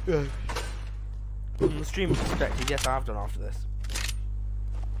 not good. From the stream perspective, yes, I have done after this.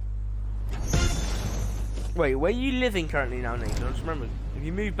 Wait, where are you living currently now, Nathan? I just remember. Have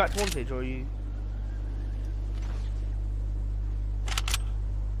you moved back to Wantage, or are you?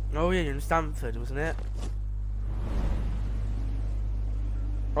 Oh yeah, you're in Stamford, wasn't it?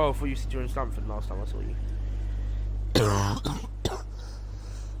 Oh, I thought you said you were in Stamford last time I saw you.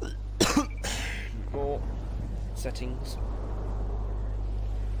 More settings.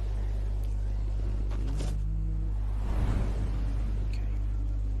 Okay.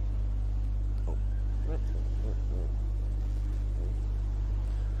 Oh.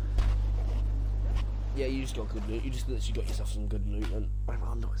 Yeah, you just got good loot. You just literally got yourself some good loot, and my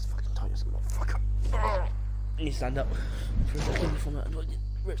hand is fucking tight as a motherfucker. I need to stand up for a second before I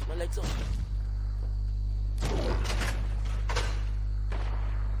rips my legs off.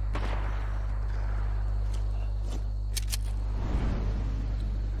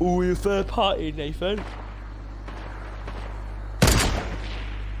 Oh, you're third party, Nathan.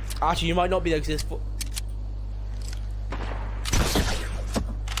 Actually, you might not be there because there's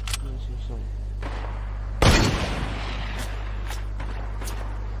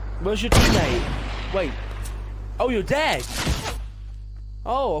Where's your teammate? Wait. Oh, you're dead.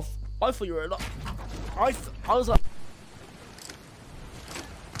 Oh, I thought you were alive. I was like.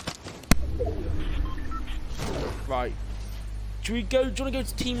 Right. Do you want to go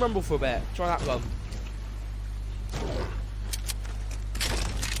to Team Rumble for a bit? Try that one.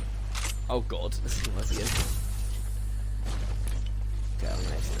 Oh God, let's see once again. Okay, I'm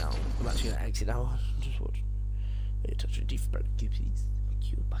gonna exit now. I'm actually gonna exit now. Just watch. Touch a deep breath, please.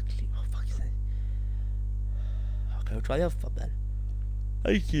 Thank you. Back to oh fuck is that? Okay, I'll try the other one then.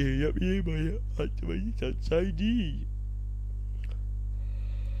 Thank you. Yep, you my activated touch ID.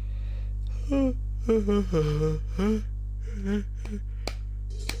 Go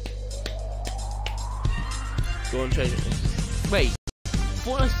on, change it. Wait,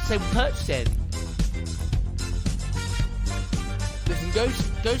 Fortnite's the same purchasing. Listen,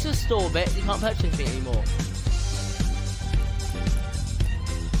 go to the store bit. You can't purchase anything anymore.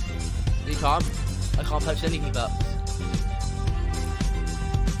 You can't. I can't purchase anything but.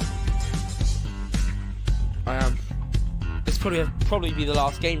 I am. This probably be the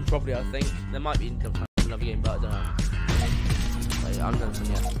last game. Probably, I think there might be another game, but I don't know. Wait, I'm done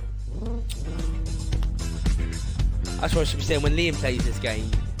yet. That's what I should be saying when Liam plays this game.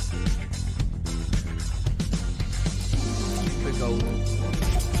 Quick goal.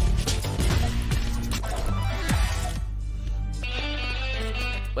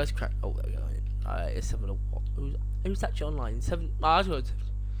 Where's crack? Oh, there we go. It's 7 o'clock. Who's actually online? 7. I got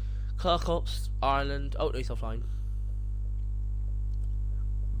Clark Ops, Ireland. Oh, no, he's offline.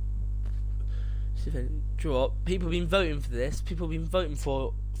 Draw. People have been voting for this. People have been voting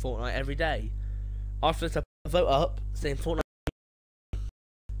for Fortnite every day. After this, I vote up saying Fortnite,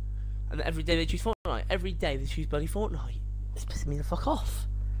 and then every day they choose Fortnite. Every day they choose bloody Fortnite. It's pissing me the fuck off.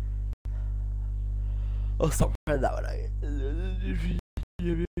 Oh, stop playing that one out.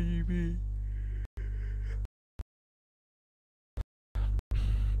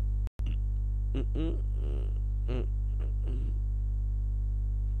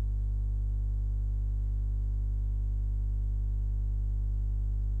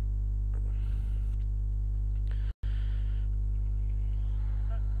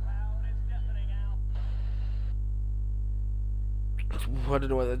 I don't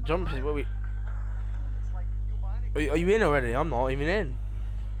know where the jump is. Where we? Are you in already? I'm not even in.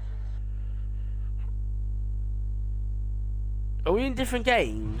 Are we in different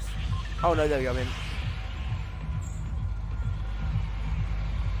games? Oh no, there we go. I'm in.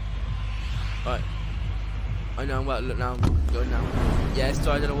 Right. I know. Well, look now. I'm going now. Yeah,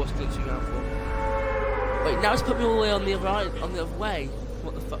 so I don't know what's glitching out for. Wait, now it's put me all the way on the other way.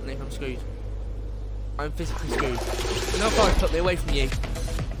 What the fuck, Nick? I'm screwed. I'm physically screwed. You know how far it's put me away from you?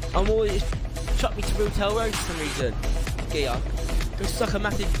 I'm always chucked me to Retail Road for some reason. Gear. Go suck a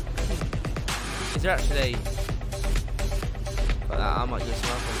massive. Is there actually? Like that, I might get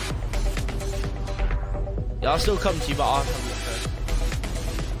some. Yeah, I'll still come to you, but I'll come to you first.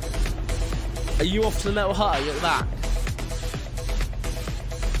 Are you off to the metal hut? Are you at the back?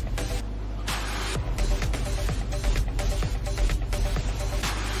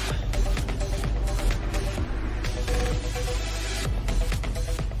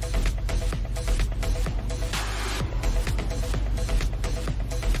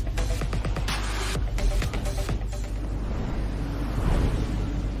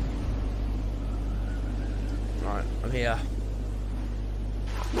 I'm here.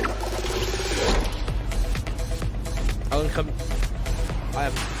 I'm gonna come.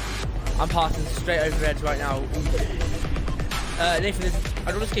 I'm passing straight over the edge right now. Nathan,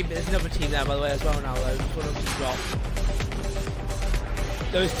 I don't want to keep it. There's another team there, by the way, as well now. Though, just want to drop.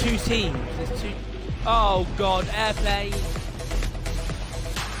 There's 2 teams. There's 2. Oh God, airplane.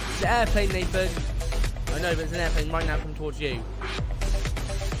 It's an airplane, Nathan. I know, but it's an airplane right now coming towards you.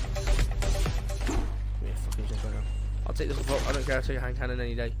 I'll take this one. I don't care. I'll take a hand cannon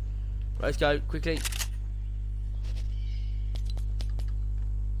any day. Right, let's go quickly.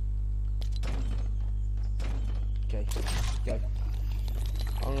 Okay, go.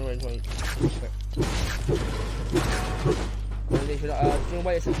 I'm gonna range wait. Do you want to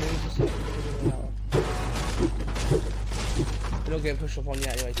wait a second? We're not getting pushed up on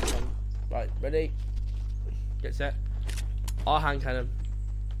yet anyway. So right, ready? Get set. I'll hand cannon.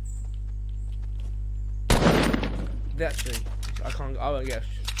 Actually, I won't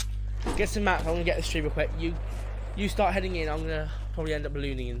get some maps. I'm gonna get the streamer quick. You start heading in. I'm gonna probably end up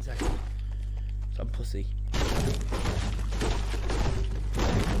ballooning in a second. Some pussy.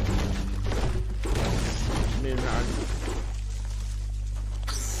 Moving around.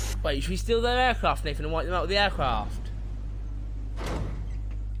 Wait, should we steal their aircraft, Nathan, and wipe them out with the aircraft?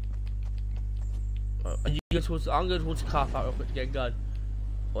 Are you going towards? I'm going towards the car park real quick to get a gun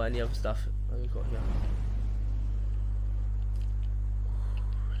or any other stuff. I've got here.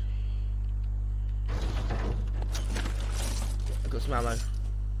 Got some ammo.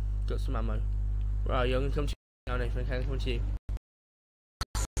 Got some ammo. Right, I'm gonna come to you now, Nathan. Can I come to you?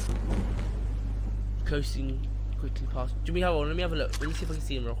 Coasting quickly past. Do we have one? Let me have a look. Let me see if I can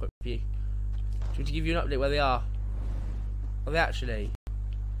see them real quick for you. Do you want me to give you an update where they are? Are they actually?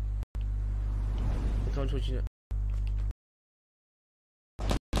 Come on, towards you.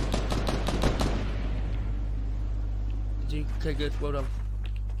 Did you? Okay, good. Well done.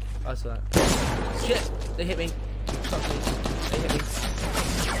 I saw that. Shit! They hit me. Fuck me. They hit me.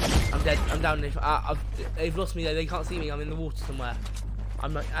 I'm dead. I'm down. They've lost me. They can't see me. I'm in the water somewhere.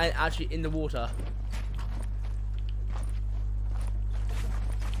 I'm actually in the water.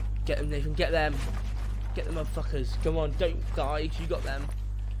 Get them, Nathan. Get them. Get them, motherfuckers. Come on. Don't die. You got them.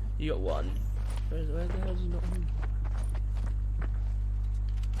 You got one. Where the hell is he not?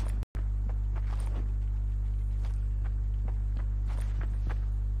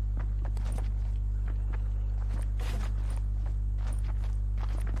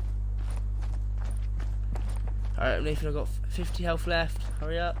 Alright, Nathan, I've got 50 health left.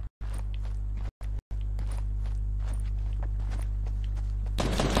 Hurry up.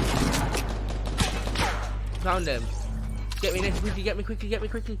 Found him. Get me, Nathan, quickly, get me quickly, get me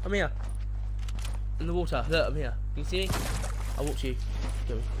quickly. I'm here. In the water. Look, I'm here. Can you see me? I'll walk to you.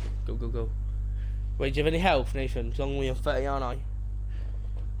 Go, go, go, go. Wait, do you have any health, Nathan? As long as we're 30, aren't I?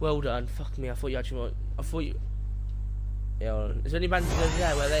 Well done. Fuck me, I thought you actually might. I thought you. Yeah, hold on. Is there any bandages over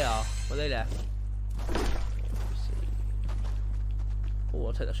there where they are? Where they left? Oh,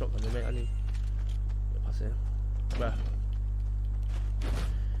 I'll take that shotgun, mate. I need. Pass it. Bruh.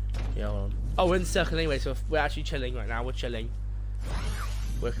 Yeah, hold on. Oh, we're in the circle anyway, so we're actually chilling right now. We're chilling.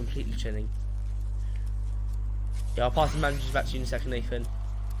 We're completely chilling. Yeah, I'll pass the bandages back to you in a second, Nathan.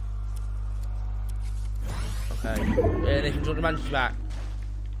 Okay. Yeah, Nathan, draw the bandages back.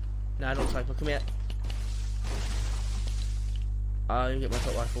 No, not sniper. Come here. I get my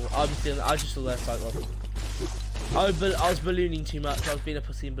top rifle. I just saw their sight rifle. I was ballooning too much. I was being a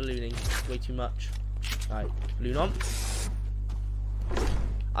pussy and ballooning way too much. Right, balloon on.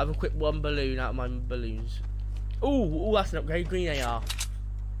 I've equipped one balloon out of my balloons. Ooh, that's an upgrade. Green AR.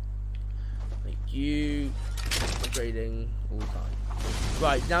 Thank you. Upgrading all the time.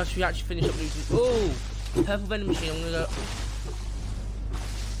 Right, now should we actually finish up losing? Ooh, purple venom machine. I'm gonna go.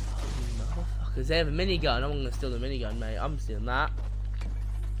 Oh, motherfuckers, they have a minigun. I'm gonna steal the minigun, mate. I'm stealing that.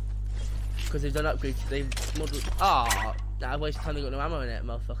 Because they've done upgrades, they've modeled. Ah, that wasted time. They got no ammo in it,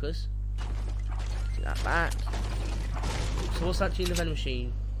 motherfuckers. Take that back. So what's actually in the venom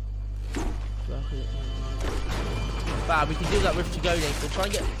machine? Bad. We can do that rift to go, Nathan.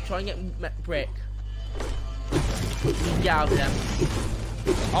 Try and get brick. We can get out of them.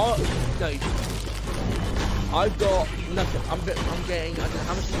 Oh no! I've got nothing. I'm getting. I don't know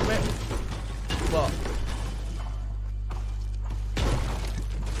how much is the brick. What?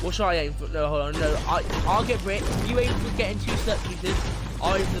 What should I aim for? No, hold on. No, I'll get brick. You aim for getting 2 slurp juices.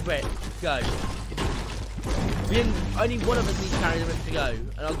 I'll aim for the brick. Go. Only one of us needs to carry the rift to go,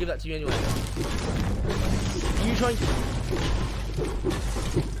 and I'll give that to you anyway. You try and...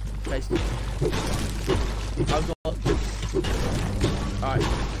 I've got... Alright.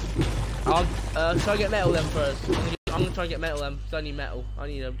 I'll try and get metal then first. I'm gonna try and get metal then, because I need metal. I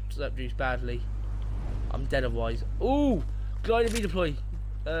need a slurp juice badly. I'm dead otherwise. Ooh! Glider redeploy.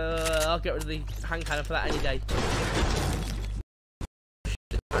 I'll get rid of the hand cannon for that any day.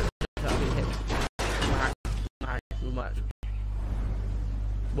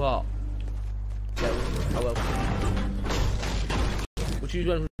 What? Oh well.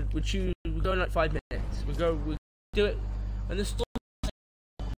 We're going like 5 minutes. We do it when the storm.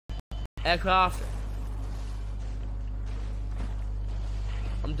 Aircraft.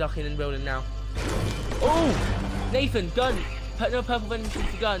 I'm ducking and building now. Oh, Nathan, gun. No purple venom machine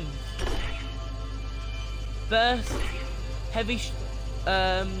for guns. Burst, heavy.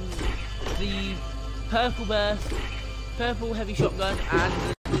 The purple burst, purple heavy shotgun, and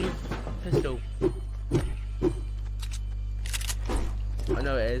the blue pistol. I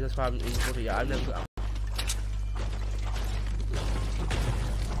know it is. That's why I haven't even put it yet. I've never put that.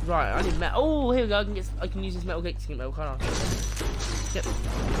 Right, I need metal. Oh, here we go. I can use this metal gate to get metal, can't I? Yep.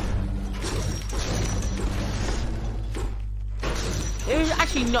 There's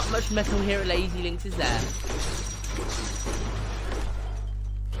actually not much metal here at Lazy Links, is there?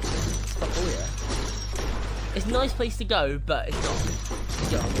 Oh yeah. It's a nice place to go, but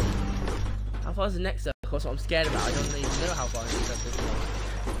it's not. How far is the next circle? That's what I'm scared about. I don't even know how far the next circle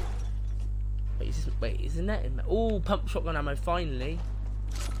is. Wait, isn't that in? Oh, pump shotgun ammo, finally.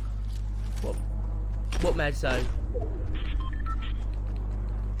 What med so?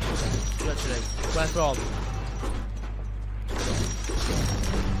 Literally. Where from?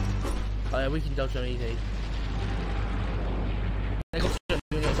 Oh yeah, we can dodge them easy. They got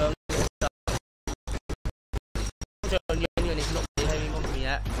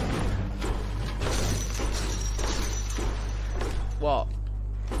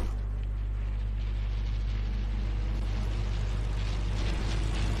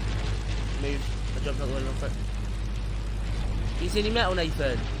real quick. You see any metal,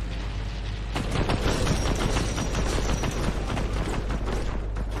 Nathan?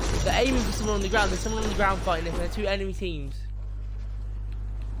 They're aiming for someone on the ground. There's someone on the ground fighting Nathan. There are two enemy teams.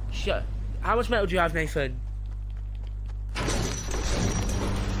 Shut. How much metal do you have, Nathan?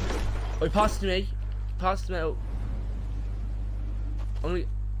 Oh, pass it to me. Pass the metal. I'm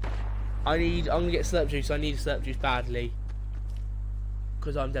gonna get slurp juice. I need slurp juice badly.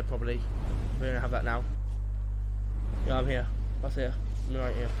 Because I'm dead probably. We don't have that now. Yeah, I'm here. That's here. I'm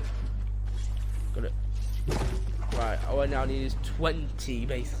right here. Got it. Right, all I now need is 20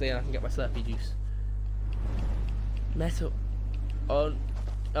 basically, and I can get my slurpy juice. Metal. Oh,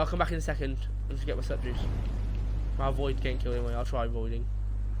 I'll come back in a second and just get my slurp juice. I'll avoid getting killed anyway. I'll try avoiding.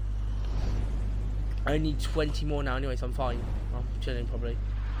 I need 20 more now anyway, so I'm fine. I'm chilling probably.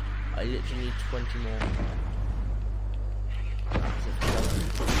 I literally need 20 more.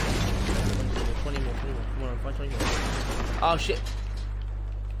 20 more. Come on, find 20 more. Oh shit.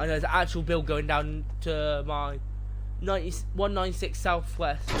 I know there's an actual build going down to my 196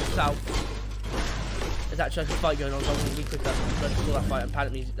 southwest, south. There's actually like a fight going on, so I'm going to be quick up and call that fight and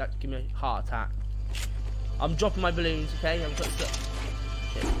panic music. That could give me a heart attack. I'm dropping my balloons, okay? I'm putting stuff.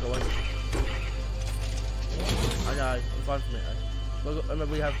 Shit, go away. I know, I'm fine from it though.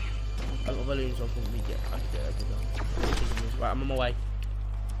 Remember I've got balloons, so I can get everything. Right, I'm on my way.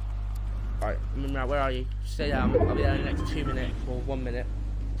 Alright, where are you? Stay down, I'll be there in the next 2 minutes, or 1 minute.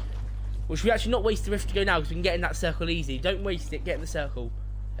 Well, should we actually not waste the rift to go now, because we can get in that circle easy. Don't waste it, get in the circle.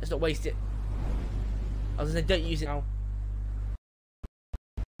 Let's not waste it. I was going to say, don't use it now.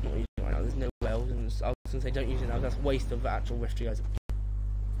 Not using it right now, there's no wells, and I was going to say, don't use it now, that's a waste of actual rift, you guys.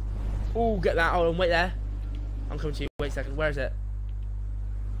 Oh, get that, hold on, wait there. I'm coming to you, wait a second, where is it?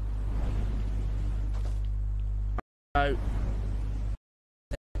 Oh.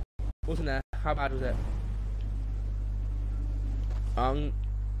 Wasn't there? How bad was it?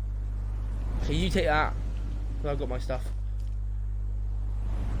 Okay, you take that. I've got my stuff.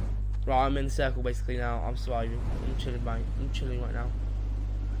 Right, I'm in the circle basically now. I'm surviving. I'm chilling, mate. I'm chilling right now.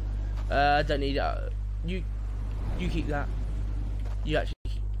 I don't need you keep that. You actually.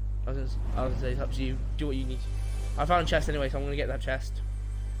 I was gonna say it's up to you. Do what you need. I found a chest anyway, so I'm gonna get that chest.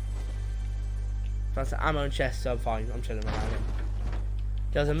 Found some ammo and chest, so I'm fine. I'm chilling right now.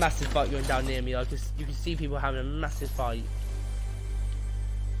 There's a massive fight going down near me. Like you can see people having a massive fight.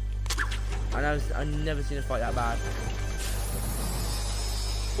 I've never seen a fight that bad.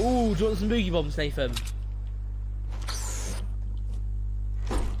 Ooh, do you want some boogie bombs, Nathan?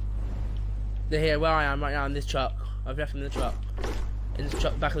 They're here where I am right now in this truck. I've left them in the truck. In the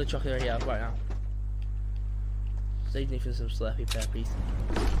truck, back of the truck they're here right now. Save Nathan some slurpy peppies.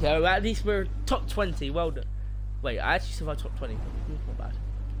 So at least we're top 20. Well done. Wait, I actually survived top 20. Not bad.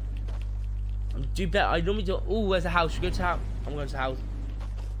 I'm do better. I normally do. Oh, where's the house? You go to the house. I'm going to the house.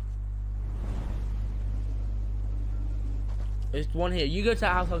 There's one here. You go to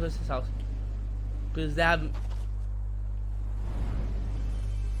that house. I'll go to this house. Because they haven't.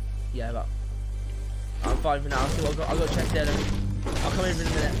 Yeah, but I'm fine for now. So I've got to check there. I'll come in a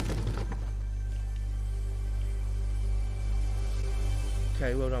minute.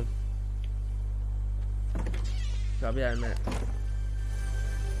 Okay, well done. So I'll be there in a minute.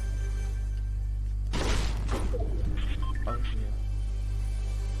 Oh, yeah.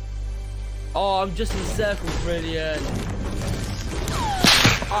 Oh, I'm just in circles, brilliant.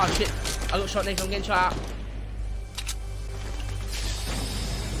 Oh shit, I got shot, Nathan, I'm getting shot out.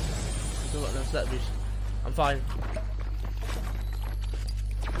 Still got no slurp juice. I'm fine.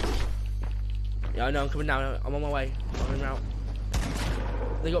 Yeah, I know, I'm coming down, I'm on my way. I'm coming out.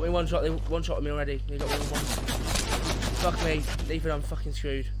 They got me one shot, they one-shotted me already. They got me one. Fuck me, Nathan, I'm fucking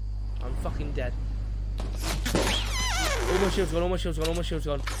screwed. I'm fucking dead. All my shields gone, all my shields gone, all my shields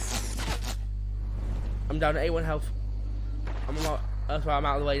gone. I'm down to 81 health. That's why I'm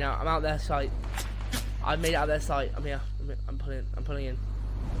out of the way now. I'm out their sight. I've made it out of their sight. I'm here. I'm pulling in.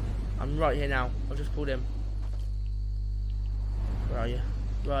 I'm right here now. I've just pulled in. Where are you?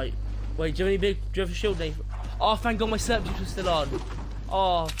 Right. Wait, do you have a shield, Nathan? Oh, thank God my slurp juice was still on.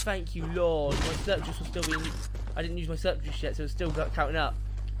 Oh, thank you, Lord. My slurp juice was still being. I didn't use my slurp juice yet, so it's still counting up.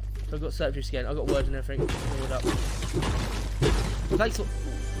 So I've got slurp juice again. I've got words and everything. Hold up. Thanks for.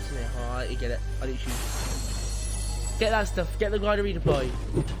 What's in there? Oh, I let you get it. I didn't shoot. Get that stuff. Get the guy to redeploy.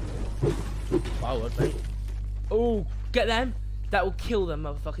 I would, mate. Oh, get them. That will kill them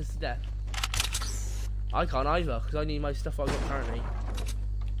motherfuckers to death. I can't either, because I need my stuff I've got currently.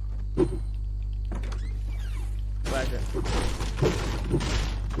 Where is it?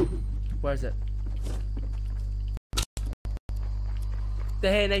 Where is it?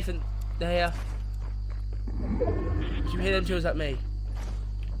 They're here, Nathan. They're here. You hear them shields at me?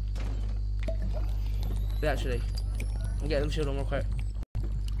 Yeah, actually. I'm getting them shield on real quick.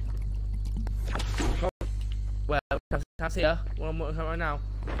 Come on. Well, can I see her? Well, I'm working right now.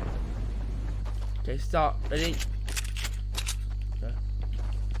 Okay, start. Ready? Okay.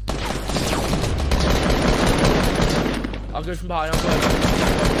 I'll go from behind. I'll go.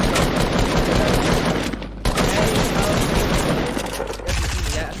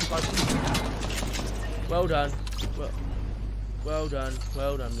 Well done. Well done,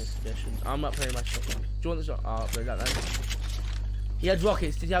 Mr. Bishop. I'm not playing my shotgun. Do you want the shot? Oh, upload that then. He had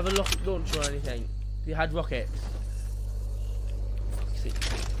rockets. Did you have a rocket launcher or anything? He had rockets.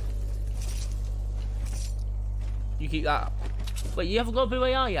 You keep that. Wait, you haven't got a blue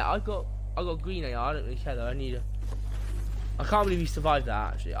AR yet? I got green AR. I don't really care though. I can't believe you survived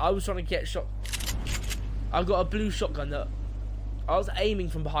that. Actually, I was trying to get shot. I've got a blue shotgun that I was aiming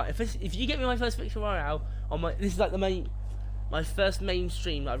from behind. If you get me my first victory royale on this is like my first main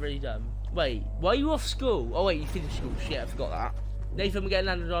stream that I've really done. Wait, why are you off school? Oh wait, you finished school. Shit, I forgot that. Nathan, we're getting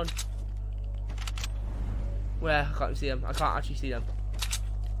landed on. Where? I can't see them. I can't actually see them.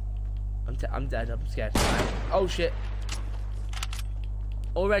 I'm dead. I'm scared. Oh shit.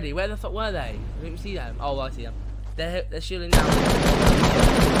 Already? Where the fuck were they? I didn't see them. Oh, I see them. They're shielding now.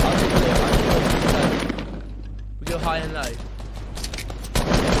 We go high and low.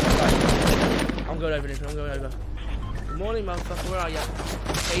 Right. I'm going over, Nathan. I'm going over. Good morning, motherfucker. Where are you?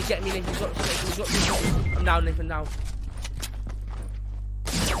 Hey, he's getting me, Nathan. He's got me. I'm down, Nathan. Down.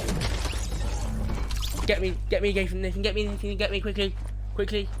 Get me, Nathan. Get me, Nathan. Get me quickly.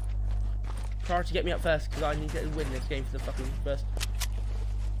 Quickly. Try to get me up first because I need to win this game for the fucking first.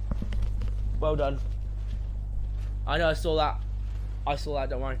 Well done. I know. I saw that.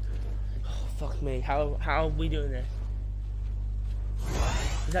 Don't worry. Oh, fuck me. How are we doing this?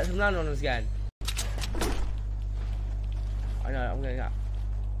 Is that some land on us again? I know. I'm getting that.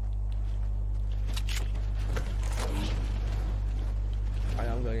 I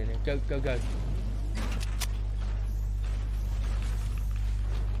know. I'm going in here. Go. Go. Go.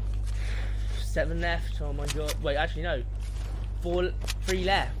 7 left. Oh my god. Wait, actually no. 3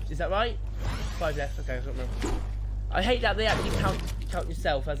 left. Is that right? 5 left. Okay, I can't remember. I hate that they actually count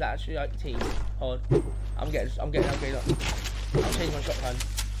yourself as actually like team. Hold on. I'm getting upgraded up. I'll change my shotgun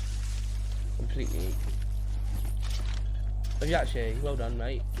completely. Have you actually? Well done,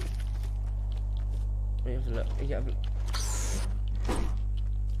 mate. Let me have a look.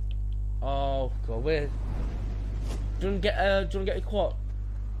 Oh god, weird. Do you want to get a quad?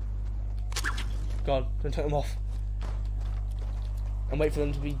 Go on, gonna turn them off. And wait for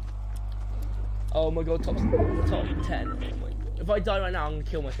them to be. Oh my god, top 10. Oh my god. If I die right now, I'm gonna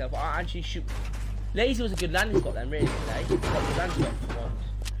kill myself. I actually shoot. Lazy was a good landing spot then, really today.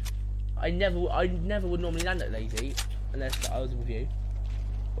 I never would normally land at Lazy unless I was with you.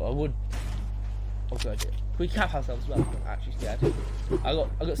 Well, I would. Oh god, we cap ourselves as well. I'm actually scared. I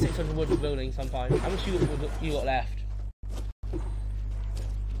got 600 wood for building sometime. How much you got left?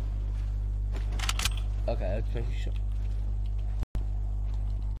 Okay, let's make sure.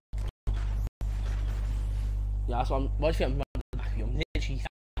 Yeah, that's what I'm. Why do you think I'm running back of you? I'm literally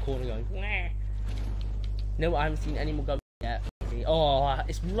sat in the corner going. Wah. No, I haven't seen any more guns yet. Oh,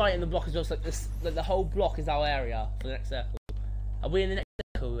 it's right in the block as well. So like this, like the whole block is our area for the next circle. Are we in the next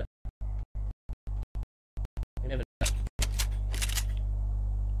circle? Never.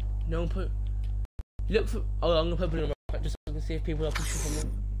 No one put. Look for. Oh, I'm gonna put blue on just so I can see if people are pushing from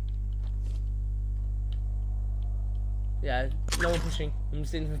them. Yeah, no one pushing. I'm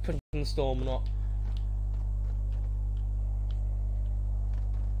seeing if they're pushing the storm or not.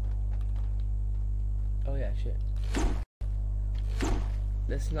 Oh yeah, shit.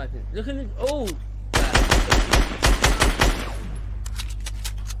 They're sniping. Look at it. Oh!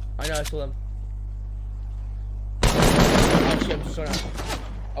 I know, I saw them. Oh shit, I'm just trying to.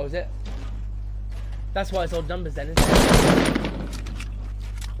 Oh, is it? That's why it's odd numbers then, isn't it?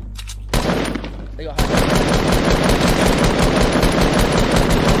 They got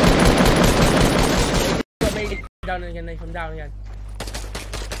down again, Nathan, down again.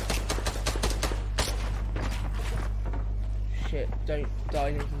 Shit, don't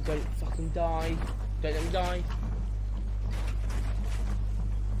die, Nathan, don't fucking die. Don't let me die.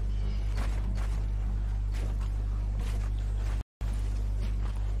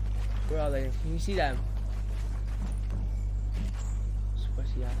 Where are they? Can you see them?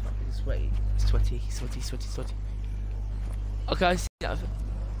 Sweaty ass, it's sweaty. Sweaty. Okay, I see that.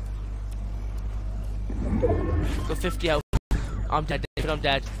 Got 50 health. I'm dead, David, I'm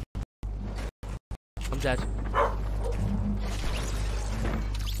dead.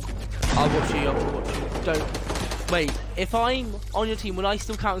 I'll watch you, Don't. Wait, if I'm on your team, will I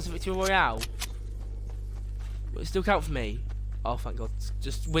still count as a victory royale? Will it still count for me? Oh, thank God.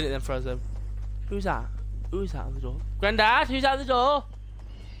 Just win it then, Frozo. Who's that? Who's that on the door? Grandad, who's out the door?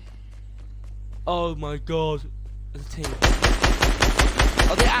 Oh my God. There's a team.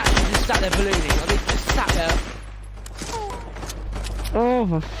 Are they actually just sat there ballooning? Are they just sat there? Oh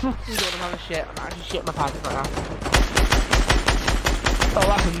my fucking God, I'm having shit. I'm actually shitting my pants right now. Oh,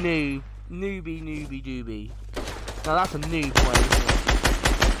 that's a noob. Newbie doobie. Now that's a noob way, isn't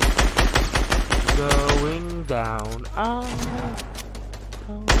it? Going down. Oh.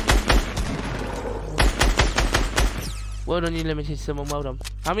 Well done, you limited someone. Well done.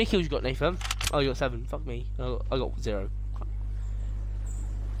 How many kills you got, Nathan? Oh, you got 7. Fuck me. I got 0.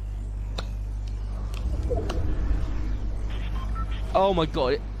 Oh my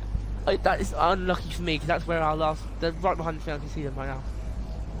God. That is unlucky for me because that's where our last. They're right behind the thing. I can see them right now.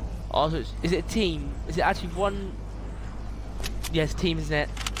 Oh, so is it a team? Is it actually one? Yes, team, isn't it?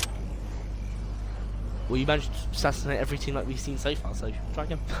 Well, you managed to assassinate every team like we've seen so far, so try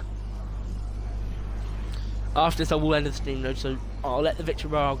again. After this, I will end the stream though, so I'll let the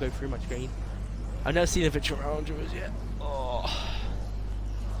victory royale go through my screen. I've never seen a victory royale yet. Oh.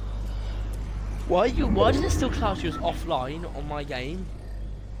 Why does it still class you as offline on my game?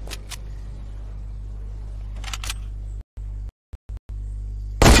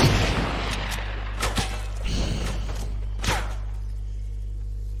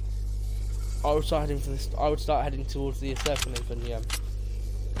 I would start heading for this. I would start heading towards the circle, Nathan. Yeah.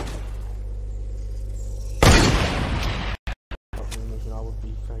 I would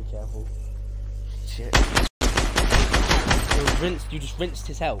be very careful. Shit. You just rinsed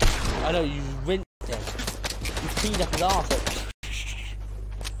his health. I know you rinsed him. You cleaned up his arsehole.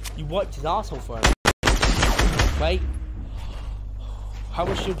 You wiped his arsehole for him. Wait. How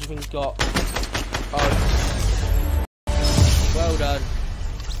much shield do you think he's got? Oh. Well done.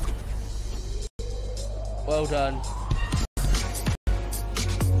 Well done.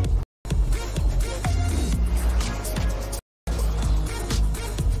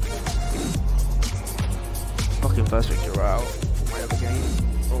 Fucking first victory route for my other game.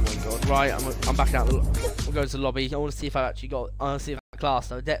 Oh my God! Right, I'm backing out. I'm going to the lobby. I want to see if I actually got. I want to see if I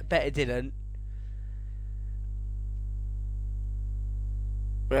classed. I bet it didn't.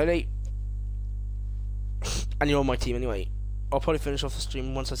 Ready? And you're on my team anyway. I'll probably finish off the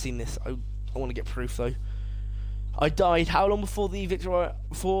stream once I've seen this. I want to get proof though. I died how long before the victory?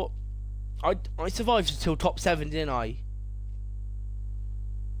 Before I survived until top 7, didn't I?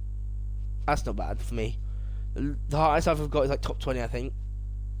 That's not bad for me. The highest I've got is like top 20, I think.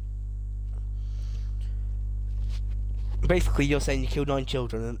 Basically, you're saying you killed 9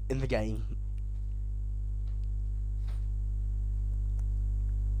 children in the game.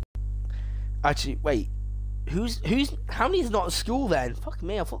 Actually, wait. How many is not at school then? Fuck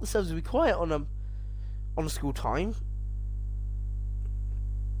me, I thought the servers would be quiet on school time.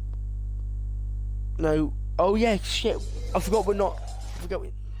 No. Oh yeah, shit. I forgot we don't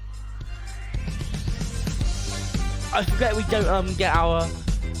get our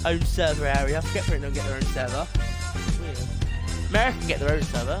own server area. I forget Britain don't get their own server. Weird. America can get their own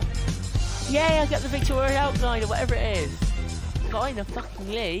server. Yeah, I get the Victoria Royale or whatever it is. Kinda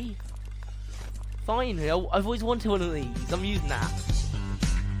fucking Lee. Finally, I've always wanted one of these. I'm using that.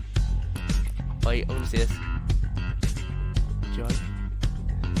 Wait, I want to see this. Joy.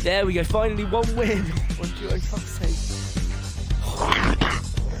 There we go, finally one win on Joy, fuck's sake.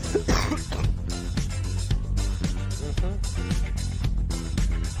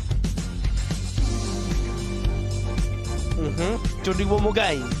 Do you want to do one more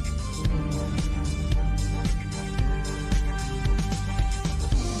game?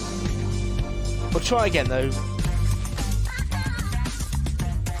 We'll try again though.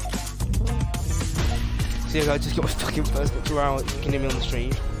 See, I just got my fucking first victory round. You can hear me on the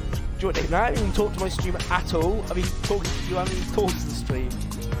stream. Do you want to? I haven't even talked to my stream at all. I mean, talking to you, I haven't even talked to the stream.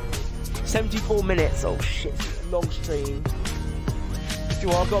 74 minutes. Oh shit, long stream. Do you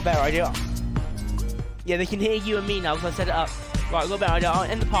know what? I've got a better idea. Yeah, they can hear you and me now because I set it up. Right, I've got a better idea. I'll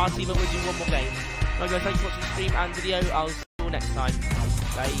end the party, but we'll do one more game. Right, guys, thanks for watching the stream and video. I'll see you all next time.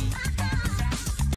 Bye.